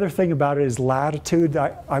 Then the other thing about it is latitude.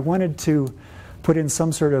 I wanted to put in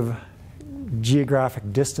some sort of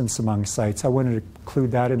geographic distance among sites. I wanted to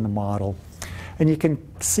include that in the model. And you can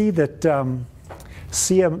see that the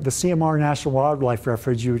CMR National Wildlife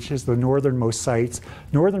Refuge, which is the northernmost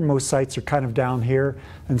sites are kind of down here,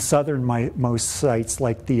 and southernmost sites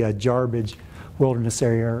like the Jarbidge Wilderness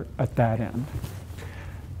Area are at that end.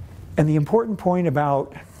 And the important point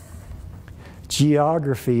about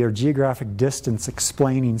geography or geographic distance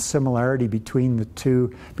explaining similarity between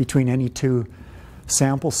any two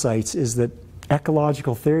sample sites is that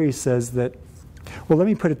ecological theory says that, well, let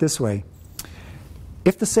me put it this way.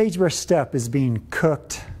 If the sagebrush steppe is being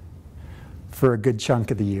cooked for a good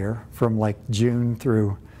chunk of the year, from like June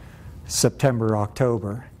through September,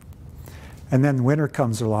 October, and then winter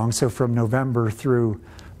comes along, so from November through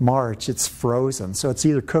March it's frozen, so it's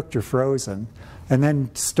either cooked or frozen. And then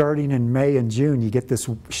starting in May and June, you get this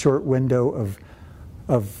short window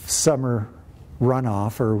of summer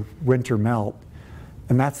runoff or winter melt,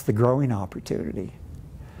 and that's the growing opportunity.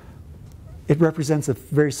 It represents a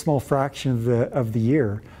very small fraction of the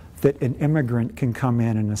year that an immigrant can come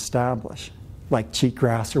in and establish, like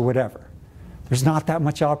cheatgrass or whatever. There's not that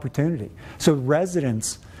much opportunity. So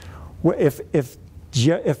residents, if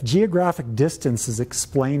geographic distance is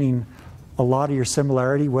explaining a lot of your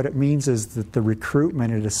similarity, what it means is that the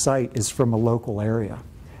recruitment at a site is from a local area.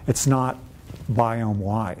 It's not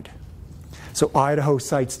biome-wide. So Idaho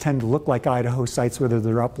sites tend to look like Idaho sites, whether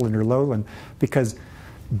they're upland or lowland, because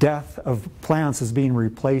death of plants is being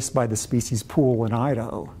replaced by the species pool in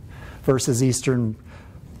Idaho, versus eastern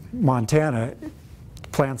Montana.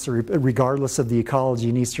 Plants are, regardless of the ecology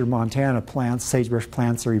in eastern Montana, sagebrush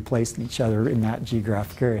plants are replacing each other in that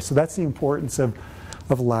geographic area. So that's the importance of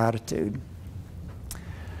latitude.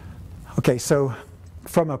 Okay, so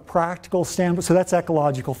from a practical standpoint, so that's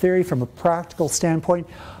ecological theory. From a practical standpoint,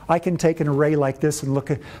 I can take an array like this and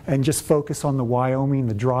look at and just focus on the Wyoming,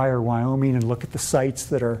 the drier Wyoming, and look at the sites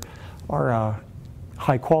that are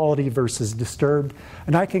high quality versus disturbed.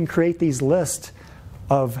 And I can create these lists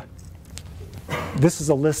of, this is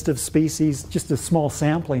a list of species, just a small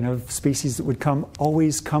sampling of species that would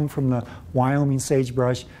always come from the Wyoming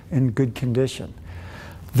sagebrush in good condition.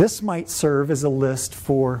 This might serve as a list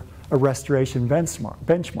for a restoration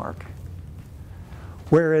benchmark.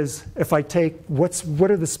 Whereas if I take what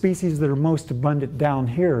are the species that are most abundant down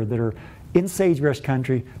here that are in sagebrush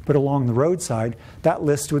country but along the roadside, that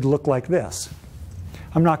list would look like this.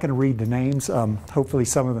 I'm not going to read the names. Hopefully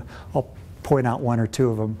some of them, I'll point out one or two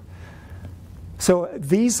of them. So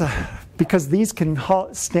these, because these can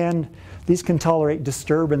tolerate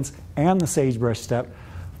disturbance and the sagebrush steppe,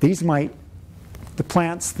 the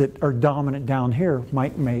plants that are dominant down here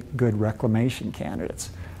might make good reclamation candidates.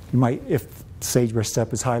 You might, if sagebrush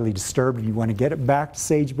steppe is highly disturbed and you want to get it back to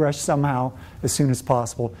sagebrush somehow as soon as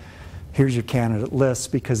possible, here's your candidate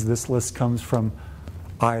list, because this list comes from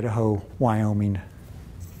Idaho, Wyoming,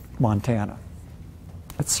 Montana.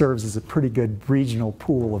 It serves as a pretty good regional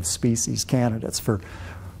pool of species candidates for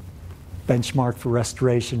benchmark for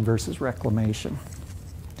restoration versus reclamation.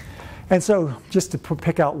 And so just to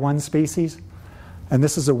pick out one species, and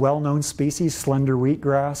this is a well-known species, slender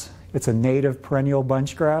wheatgrass. It's a native perennial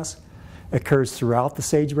bunch grass. It occurs throughout the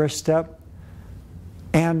sagebrush steppe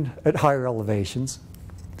and at higher elevations,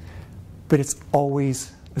 but it's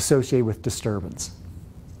always associated with disturbance.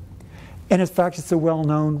 And in fact, it's a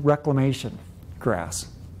well-known reclamation grass,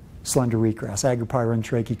 slender wheatgrass, Agropyron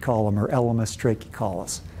trachycolum or Elymus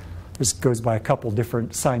trachycollis. This goes by a couple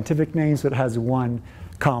different scientific names, but it has one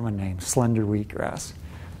common name, slender wheatgrass.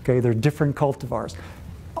 Okay, they're different cultivars.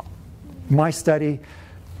 My study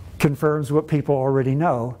confirms what people already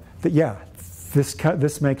know, that yeah,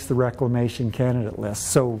 this makes the reclamation candidate list.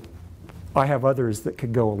 So I have others that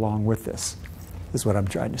could go along with this, is what I'm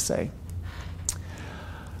trying to say.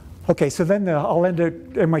 Okay, so then I'll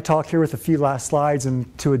end my talk here with a few last slides,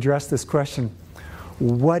 and to address this question,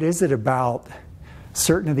 what is it about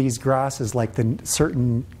certain of these grasses, like a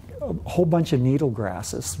whole bunch of needle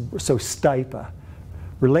grasses, so Steppe,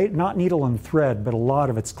 not needle and thread, but a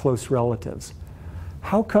lot of its close relatives.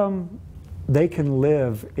 How come they can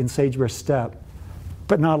live in sagebrush steppe,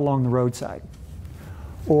 but not along the roadside?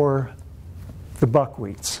 Or the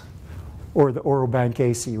buckwheats, or the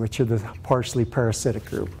Orobanchaceae, which are the partially parasitic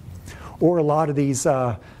group. Or a lot of these,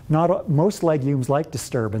 most legumes like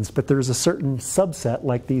disturbance, but there's a certain subset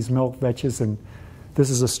like these milk vetches, and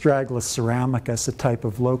this is Astragalus ceramicus, a type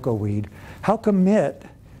of locoweed. How come it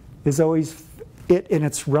and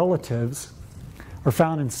its relatives are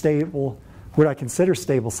found in stable, what I consider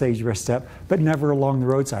stable sagebrush steppe, but never along the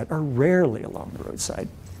roadside, or rarely along the roadside?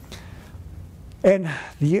 And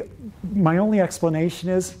my only explanation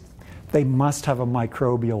is they must have a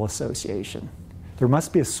microbial association. There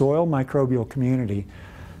must be a soil microbial community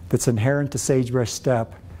that's inherent to sagebrush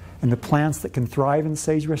steppe, and the plants that can thrive in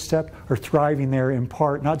sagebrush steppe are thriving there in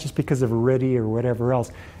part, not just because of aridity or whatever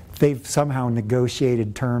else. They've somehow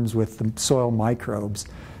negotiated terms with the soil microbes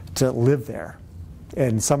to live there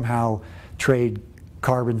and somehow trade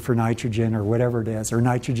carbon for nitrogen or whatever it is, or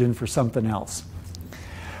nitrogen for something else.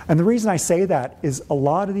 And the reason I say that is a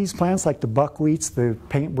lot of these plants, like the buckwheats, the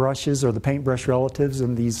paintbrushes or the paintbrush relatives,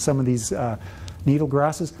 and some of these needle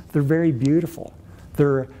grasses, they're very beautiful.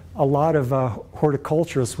 A lot of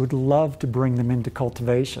horticulturists would love to bring them into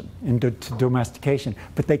cultivation, into domestication,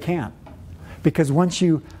 but they can't. Because once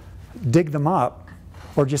you dig them up,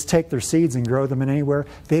 or just take their seeds and grow them in anywhere,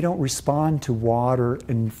 they don't respond to water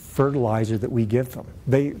and fertilizer that we give them.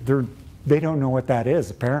 They don't know what that is,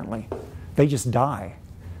 apparently. They just die.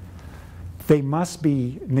 They must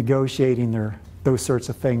be negotiating those sorts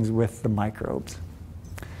of things with the microbes.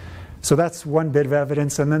 So that's one bit of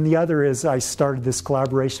evidence. And then the other is I started this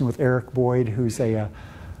collaboration with Eric Boyd, who's a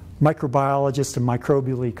microbiologist and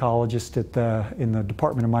microbial ecologist in the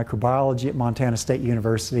Department of Microbiology at Montana State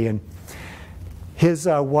University. And his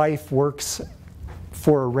wife works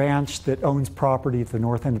for a ranch that owns property at the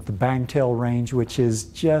north end of the Bangtail Range, which is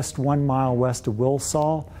just 1 mile west of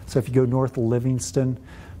Wilsaw. So if you go north of Livingston,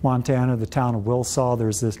 Montana, the town of Wilsaw,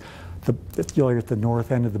 there's you're at the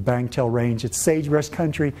north end of the Bangtail Range. It's sagebrush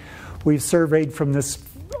country. We've surveyed from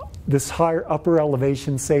this higher upper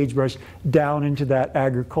elevation sagebrush down into that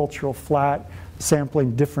agricultural flat,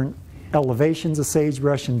 sampling different elevations of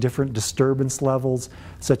sagebrush and different disturbance levels,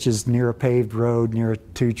 such as near a paved road, near a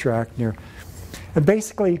two-track, and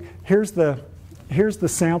basically here's the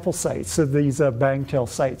sample sites of these Bangtail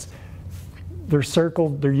sites. They're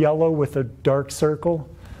circled, they're yellow with a dark circle.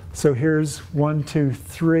 So here's 1, 2,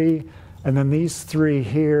 3, and then these 3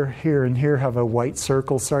 here, here, and here have a white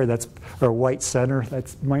circle. Sorry, that's or a white center.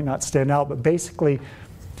 That might not stand out, but basically,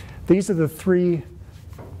 these are the 3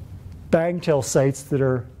 Bangtail sites that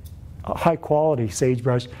are high quality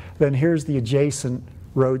sagebrush. Then here's the adjacent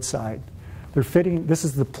roadside. They're fitting. This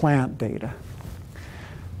is the plant data.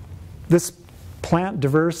 This plant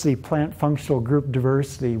diversity, plant functional group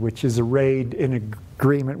diversity, which is arrayed in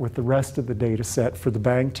agreement with the rest of the data set for the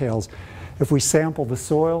Bangtails. If we sample the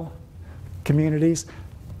soil communities,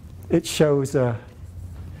 it shows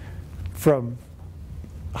from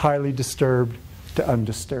highly disturbed to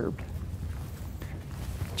undisturbed.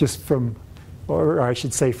 Just from, or I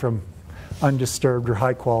should say from undisturbed or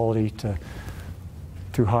high quality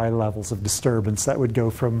to high levels of disturbance. That would go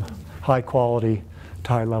from high quality to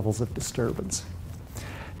high levels of disturbance.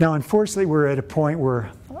 Now, unfortunately, we're at a point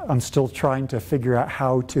where I'm still trying to figure out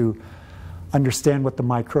how to understand what the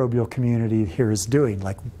microbial community here is doing.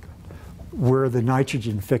 Like, where are the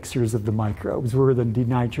nitrogen fixers of the microbes? Where are the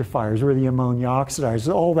denitrifiers? Where are the ammonia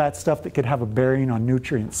oxidizers? All that stuff that could have a bearing on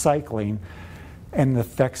nutrient cycling and the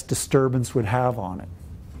effects disturbance would have on it.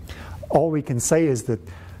 All we can say is that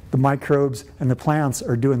the microbes and the plants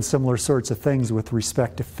are doing similar sorts of things with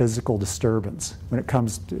respect to physical disturbance when it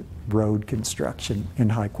comes to road construction in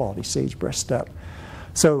high-quality sagebrush steppe.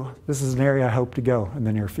 So this is an area I hope to go in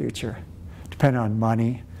the near future, depending on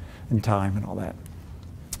money and time and all that.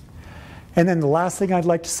 And then the last thing I'd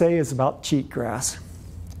like to say is about cheatgrass.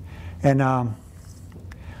 And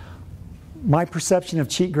my perception of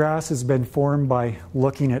cheatgrass has been formed by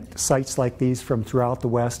looking at sites like these from throughout the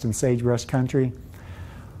West and sagebrush country.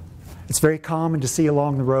 It's very common to see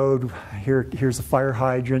along the road, here's a fire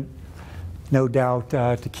hydrant. No doubt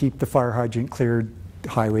to keep the fire hydrant cleared,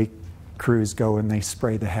 highway crews go and they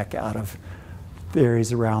spray the heck out of the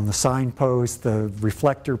areas around the signpost, the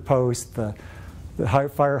reflector post, the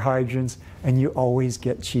fire hydrants, and you always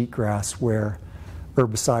get cheatgrass where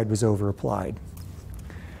herbicide was over applied.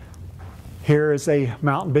 Here is a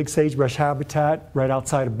mountain big sagebrush habitat right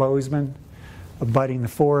outside of Bozeman, abutting the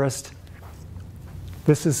forest.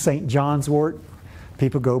 This is St. John's wort.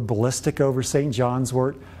 People go ballistic over St. John's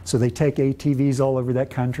wort, so they take ATVs all over that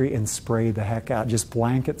country and spray the heck out, just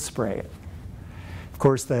blanket spray it. Of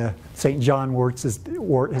course, the St. John wort has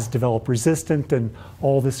developed resistant, and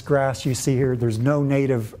all this grass you see here, there's no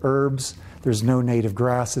native herbs, there's no native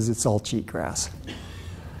grasses, it's all cheatgrass.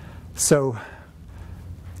 So,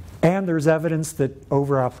 and there's evidence that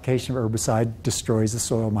over-application of herbicide destroys the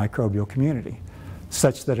soil microbial community,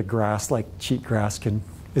 such that a grass like cheatgrass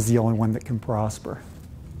is the only one that can prosper.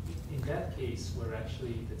 In that case, where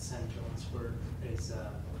actually the St. John's wort is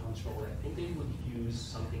controlled, I think they would use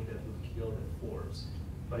something that would kill the forbs,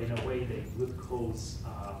 but in a way they would cause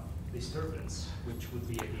disturbance, which would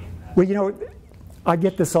be again. Well, you know, I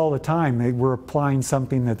get this all the time. We're applying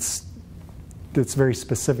something that's very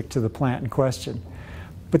specific to the plant in question,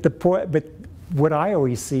 but what I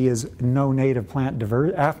always see is no native plant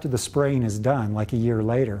diversity. After the spraying is done, like a year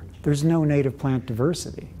later, there's no native plant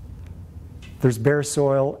diversity. There's bare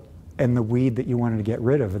soil and the weed that you wanted to get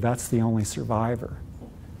rid of. That's the only survivor.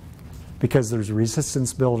 Because there's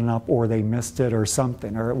resistance building up, or they missed it or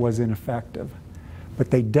something, or it was ineffective. But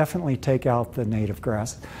they definitely take out the native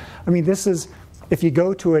grass. I mean, this is, if you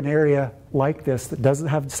go to an area like this that doesn't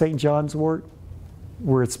have St. John's wort,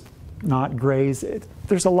 where it's not grazed,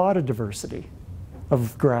 there's a lot of diversity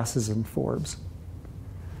of grasses and forbs.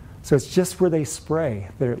 So it's just where they spray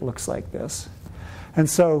that it looks like this. And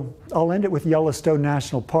so I'll end it with Yellowstone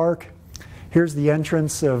National Park. Here's the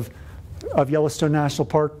entrance of Yellowstone National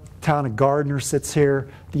Park. Town of Gardner sits here.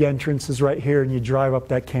 The entrance is right here, and you drive up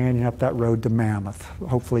that canyon, up that road to Mammoth.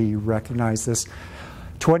 Hopefully you recognize this.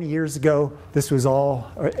 20 years ago, this was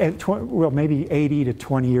all, well, maybe 80 to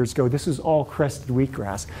 20 years ago, this was all crested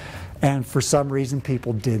wheatgrass. And for some reason,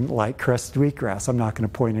 people didn't like crested wheatgrass. I'm not going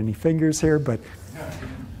to point any fingers here, but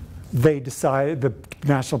they decided, the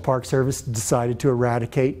National Park Service decided to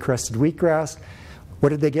eradicate crested wheatgrass. What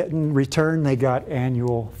did they get in return? They got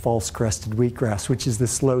annual false crested wheatgrass, which is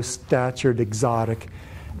this low-statured, exotic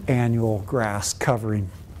annual grass covering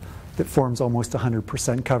that forms almost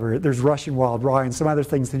 100% cover. There's Russian wild rye and some other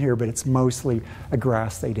things in here, but it's mostly a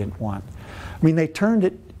grass they didn't want. I mean, they turned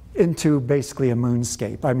it into basically a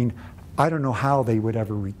moonscape. I mean, I don't know how they would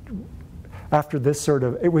ever, after this sort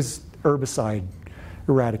of, it was herbicide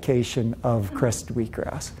eradication of crested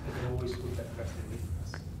wheatgrass. I can always put that crested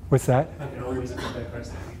wheatgrass. What's that? I can always put that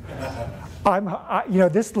crested wheatgrass. You know,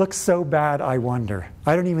 this looks so bad, I wonder.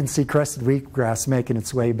 I don't even see crested wheatgrass making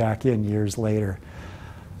its way back in years later.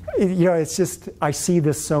 You know, it's just, I see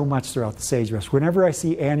this so much throughout the sagebrush. Whenever I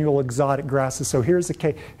see annual exotic grasses, so here's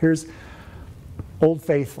Old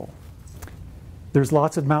Faithful. There's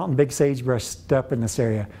lots of mountain big sagebrush steppe in this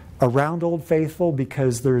area. Around Old Faithful,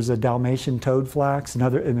 because there's a Dalmatian toadflax and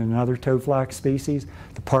another toadflax species,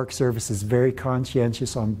 the Park Service is very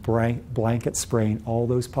conscientious on blanket spraying all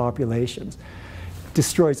those populations.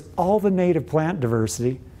 Destroys all the native plant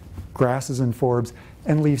diversity, grasses and forbs,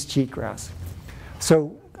 and leaves cheatgrass.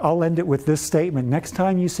 So I'll end it with this statement. Next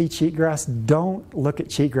time you see cheatgrass, don't look at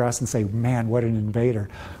cheatgrass and say, man, what an invader.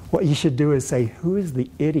 What you should do is say, who is the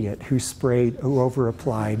idiot who sprayed, who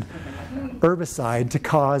over-applied herbicide to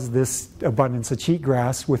cause this abundance of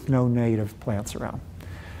cheatgrass with no native plants around.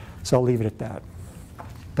 So I'll leave it at that.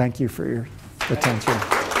 Thank you for your attention.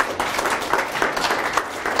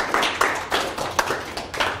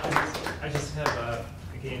 I just have,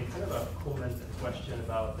 again, kind of a comment and question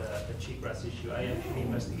about the cheatgrass issue. I am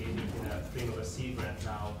investigating in a frame of a seed grant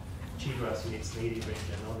now, cheatgrass in its native range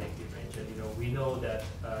and non-native range. And you know, we know that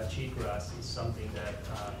cheatgrass is something that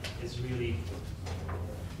is really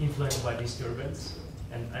influenced by disturbance.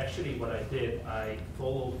 And actually what I did, I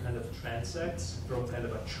followed kind of transects from kind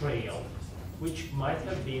of a trail, which might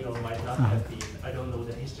have been or might not have been. I don't know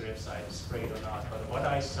the history of site sprayed or not, but what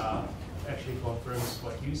I saw actually confirms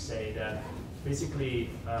what you say, that basically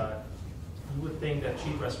you would think that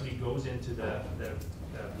cheatgrass really goes into the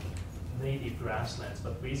native grasslands,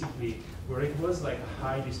 but basically where it was like a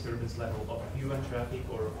high disturbance level of human traffic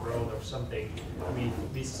or road or something,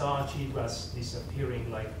 we saw cheatgrass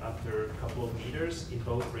disappearing like after a couple of meters in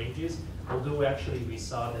both ranges, although actually we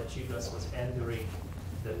saw that cheatgrass was entering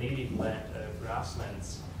the native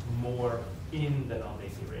grasslands more in the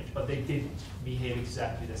non-native range, but they did behave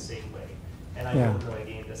exactly the same way. And I don't know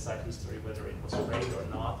again the site history whether it was sprayed or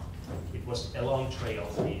not. It was along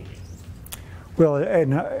trails mainly. Well,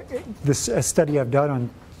 and this study I've done on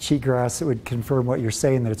cheatgrass, it would confirm what you're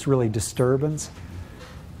saying, that it's really disturbance,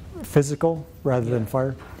 physical rather than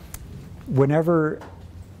fire. Whenever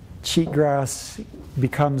cheatgrass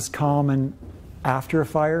becomes common after a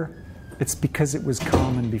fire, it's because it was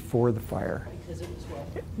common before the fire. Because it was what?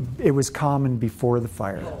 It was common before the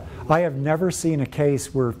fire. I have never seen a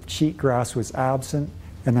case where cheatgrass was absent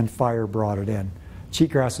and then fire brought it in.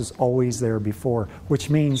 Cheatgrass was always there before, which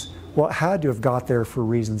means, well, it had to have got there for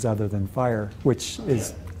reasons other than fire, which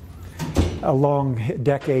is along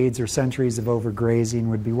decades or centuries of overgrazing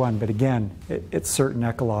would be one. But again, it's certain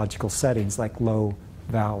ecological settings like low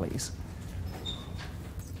valleys.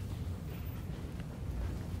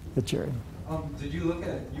 But Jared. Did you look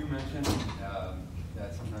at, you mentioned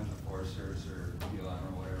that sometimes the Forest Service or BLM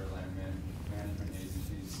or whatever land management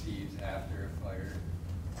agencies seeds after a fire.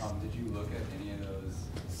 Did you look at any of those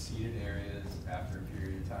seeded areas after a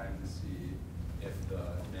period of time to see if the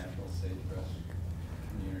natural sagebrush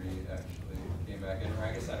community actually came back in? Or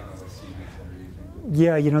I guess I don't know what seed mix they're using.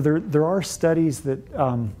 Yeah, you know, there are studies that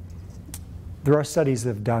have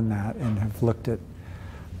done that and have looked at.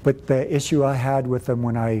 But the issue I had with them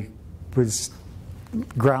when I was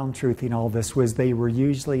ground truthing all this was they were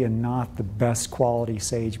usually in not the best quality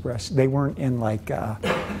sagebrush. They weren't in like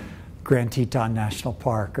Grand Teton National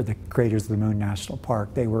Park or the Craters of the Moon National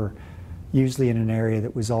Park. They were usually in an area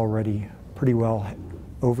that was already pretty well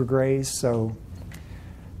overgrazed. So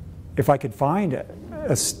if I could find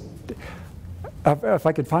a study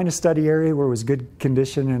area where it was good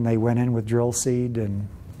condition and they went in with drill seed, and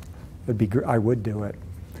I would do it.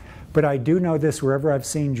 But I do know this, wherever I've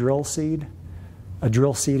seen drill seed, a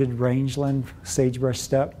drill seeded rangeland sagebrush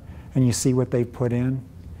steppe, and you see what they put in,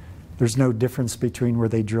 there's no difference between where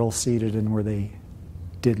they drill seeded and where they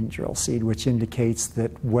didn't drill seed, which indicates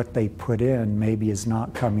that what they put in maybe is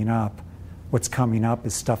not coming up. What's coming up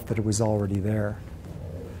is stuff that was already there.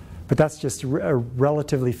 But that's just a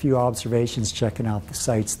relatively few observations checking out the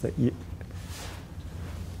sites that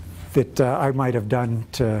I might have done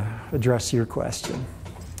to address your question.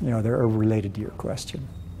 You know, they're related to your question.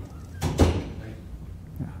 Yeah.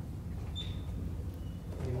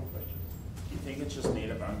 Any more questions? Do you think it's just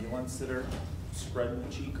native ungulates that are spreading the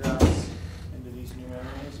cheatgrass into these new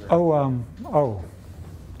areas? Or?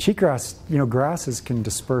 Cheatgrass, you know, grasses can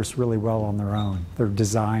disperse really well on their own. They're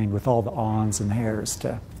designed with all the awns and hairs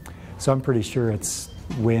to, so I'm pretty sure it's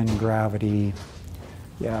wind, gravity,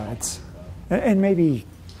 yeah, it's, and maybe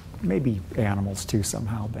animals too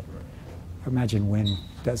somehow, but I imagine wind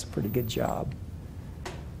does a pretty good job.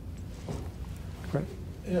 Right?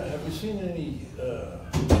 Yeah, have you seen any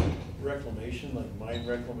reclamation, like mine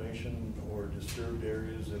reclamation or disturbed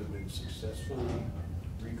areas that have been successfully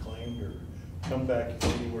reclaimed or come back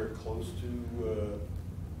anywhere close to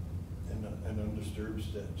an undisturbed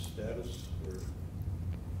status? Or?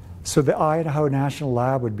 So the Idaho National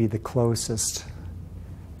Lab would be the closest,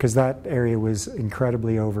 because that area was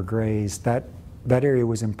incredibly overgrazed. That area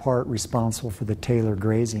was in part responsible for the Taylor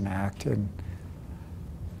Grazing Act, and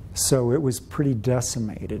so it was pretty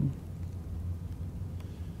decimated.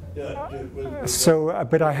 Yeah,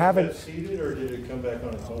 but I haven't. Was that seeded, or did it come back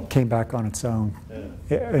on its own? Came back on its own.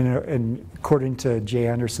 Yeah. And according to Jay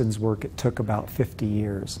Anderson's work, it took about 50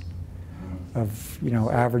 years of, you know,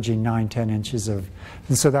 averaging 9-10 inches of,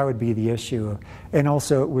 and so that would be the issue. And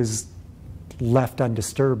also it was left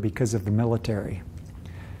undisturbed because of the military.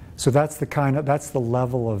 So that's the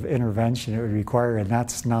level of intervention it would require, and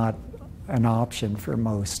that's not an option for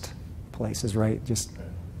most places, right?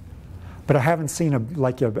 But I haven't seen a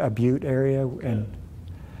butte area, and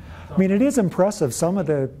I mean, it is impressive. Some of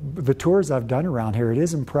the tours I've done around here, it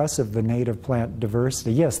is impressive, the native plant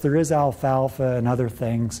diversity. Yes, there is alfalfa and other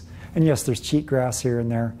things, and yes, there's cheatgrass here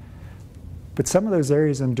and there. But some of those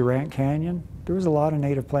areas in Durant Canyon, there was a lot of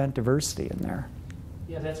native plant diversity in there.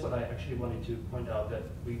 Yeah, that's what I actually wanted to point out, that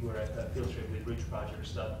we were at a field trip with Ridge Project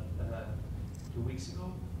stuff 2 weeks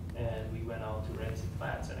ago, and we went out to Ramsey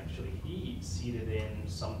Flats, and actually he seeded in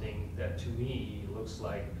something that to me looks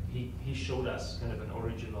like, he showed us kind of an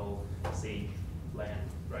original sage land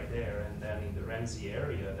right there, and then in the Ramsey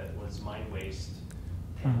area that was mine waste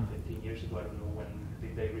 10, 15 years ago, I don't know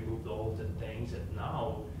when they removed all the things, and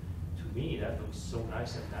now to me that looks so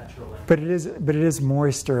nice and natural. And but it is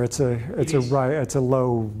moister. It's a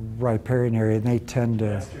low riparian area, and they tend to.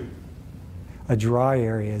 that's true. A dry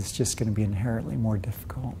area is just going to be inherently more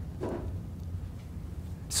difficult.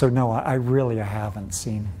 So no, I really haven't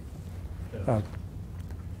seen. I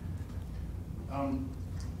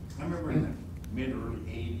remember in the mid-early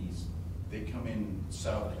 80s, they come in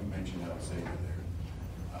south, you mentioned Alceda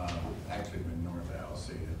there. Actually, been north of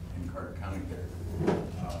Alceda in Carter County there.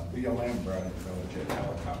 BLM brought in a jet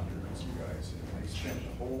helicopter and some guys, and they spent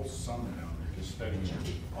the whole summer down there just studying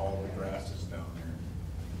all the grasses down there,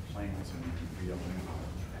 plants and BLM.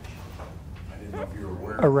 I didn't know if you were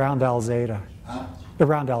aware. Around Alzada. Huh?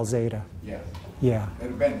 Around Alzada. Yeah. Yeah. It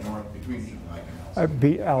had been north between Ecolaka and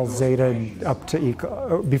Alceda. Alzada and up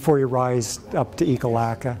to before you rise up to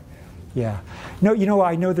Ecological. Yeah. No, you know,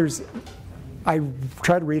 I know I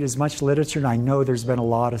try to read as much literature, and I know there's been a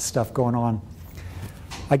lot of stuff going on.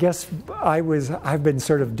 I guess I've been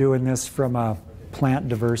sort of doing this from a plant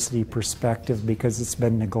diversity perspective because it's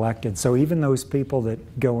been neglected. So even those people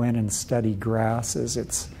that go in and study grasses,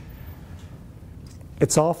 it's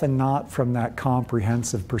often not from that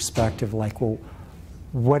comprehensive perspective, like, well,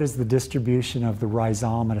 what is the distribution of the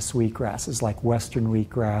rhizomatous wheatgrasses like western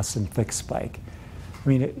wheatgrass and thick spike? I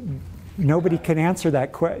mean, nobody can answer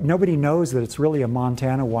that question. Nobody knows that it's really a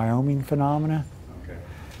Montana-Wyoming phenomena. Okay.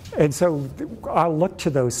 And so I'll look to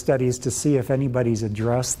those studies to see if anybody's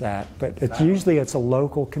addressed that. But usually it's a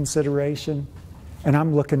local consideration. And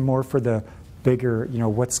I'm looking more for the bigger, you know,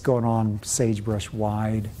 what's going on sagebrush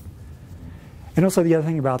wide. And also the other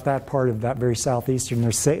thing about that part of that very southeastern,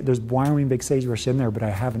 there's Wyoming big sagebrush in there, but I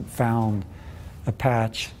haven't found a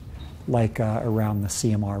patch like around the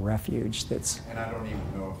CMR refuge that's... And I don't even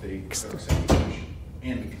know if they took sagebrush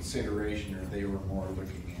into consideration, or they were more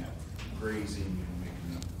looking at grazing and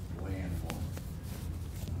making the land more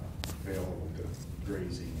available to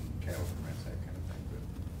grazing and cattle permits, that kind of thing.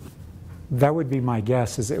 But that would be my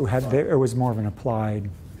guess, is it was more of an applied...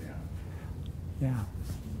 yeah. Yeah.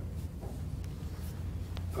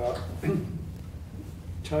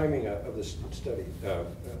 Timing of the study.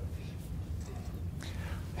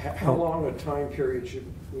 How long a time period should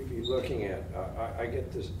we be looking at? I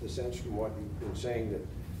get the sense from what you've been saying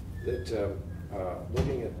that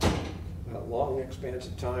looking at long expanse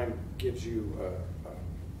of time gives you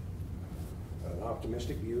an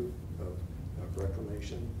optimistic view of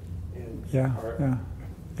reclamation. And Yeah, yeah.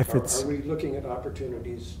 If are we looking at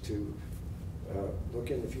opportunities to look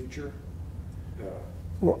in the future?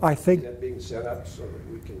 Well, I think that being set up so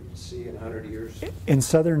that we can see in 100 years? in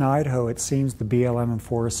southern Idaho, it seems the BLM and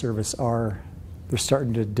Forest Service they're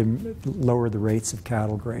starting to lower the rates of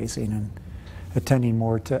cattle grazing and attending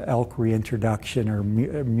more to elk reintroduction or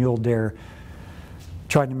mule deer,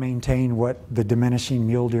 trying to maintain the diminishing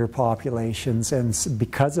mule deer populations. And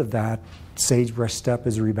because of that, sagebrush steppe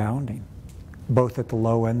is rebounding, both at the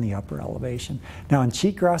low and the upper elevation. Now in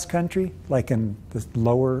cheatgrass country, like in the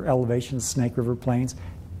lower elevations, Snake River Plains,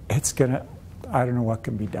 I don't know what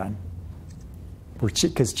can be done.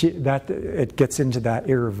 Because it gets into that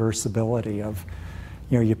irreversibility of,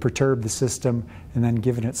 you know, you perturb the system, and then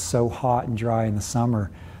given it's so hot and dry in the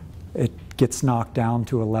summer, it gets knocked down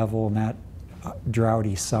to a level, and that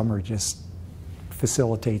droughty summer just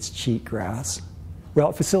facilitates cheatgrass. Well,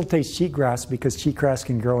 it facilitates cheatgrass because cheatgrass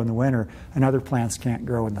can grow in the winter and other plants can't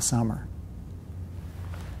grow in the summer.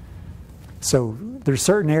 So there's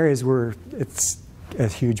certain areas where it's a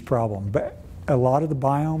huge problem. But a lot of the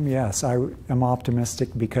biome, yes, I am optimistic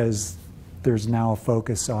because there's now a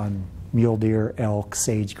focus on mule deer, elk,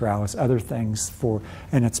 sage grouse, other things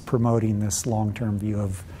and it's promoting this long-term view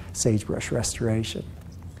of sagebrush restoration.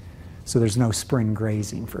 So there's no spring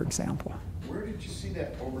grazing, for example. where did you see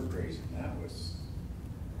that overgrazing? That was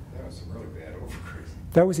some really bad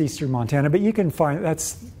overgrazing. That was eastern Montana, but you can find,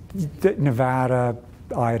 that's Nevada,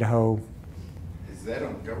 Idaho. Is that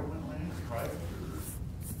on government land, private,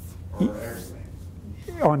 or everything?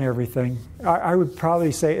 On everything. I would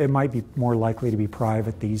probably say it might be more likely to be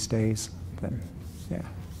private these days than, yeah.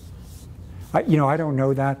 I don't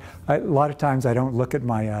know that. A lot of times I don't look at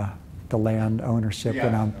my the land ownership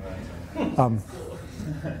when I'm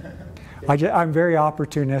very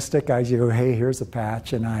opportunistic. I go, hey, here's a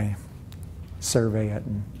patch, and I survey it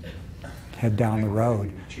and head down the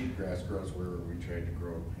road. Cheatgrass grows where we tried to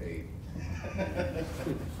grow hay.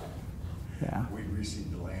 Yeah. We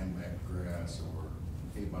received the land back grass or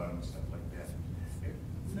hay bottom and stuff like that. It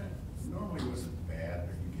normally wasn't bad,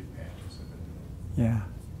 but you get patches of it. Yeah.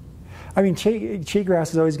 I mean,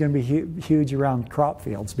 cheatgrass is always going to be huge around crop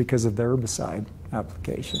fields because of the herbicide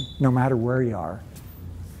application, no matter where you are.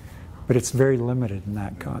 But it's very limited in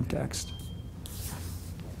that context.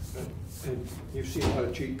 And you've seen a lot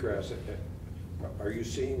of cheatgrass. Are you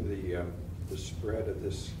seeing the spread of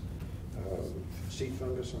this seed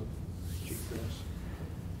fungus on cheatgrass?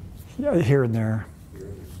 Yeah, here and there. Here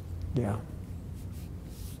and there. Yeah.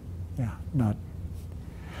 Yeah, not.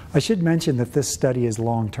 I should mention that this study is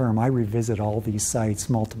long-term. I revisit all these sites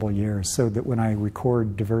multiple years so that when I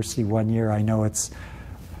record diversity one year, I know it's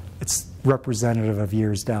representative of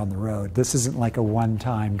years down the road. This isn't like a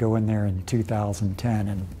one-time go in there in 2010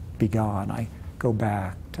 and be gone. I go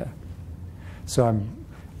back to, so I'm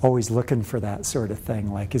always looking for that sort of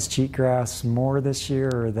thing. Like, is cheatgrass more this year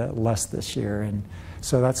or less this year? And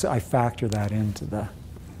so I factor that into the.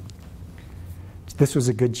 This was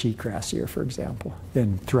a good cheatgrass year, for example,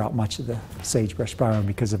 and throughout much of the sagebrush biome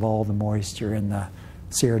because of all the moisture in the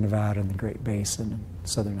Sierra Nevada and the Great Basin in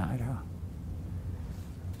southern Idaho.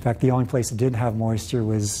 In fact, the only place that didn't have moisture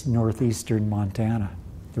was northeastern Montana.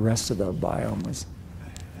 The rest of the biome was.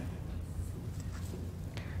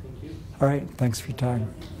 Thank you. All right, thanks for your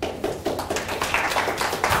time.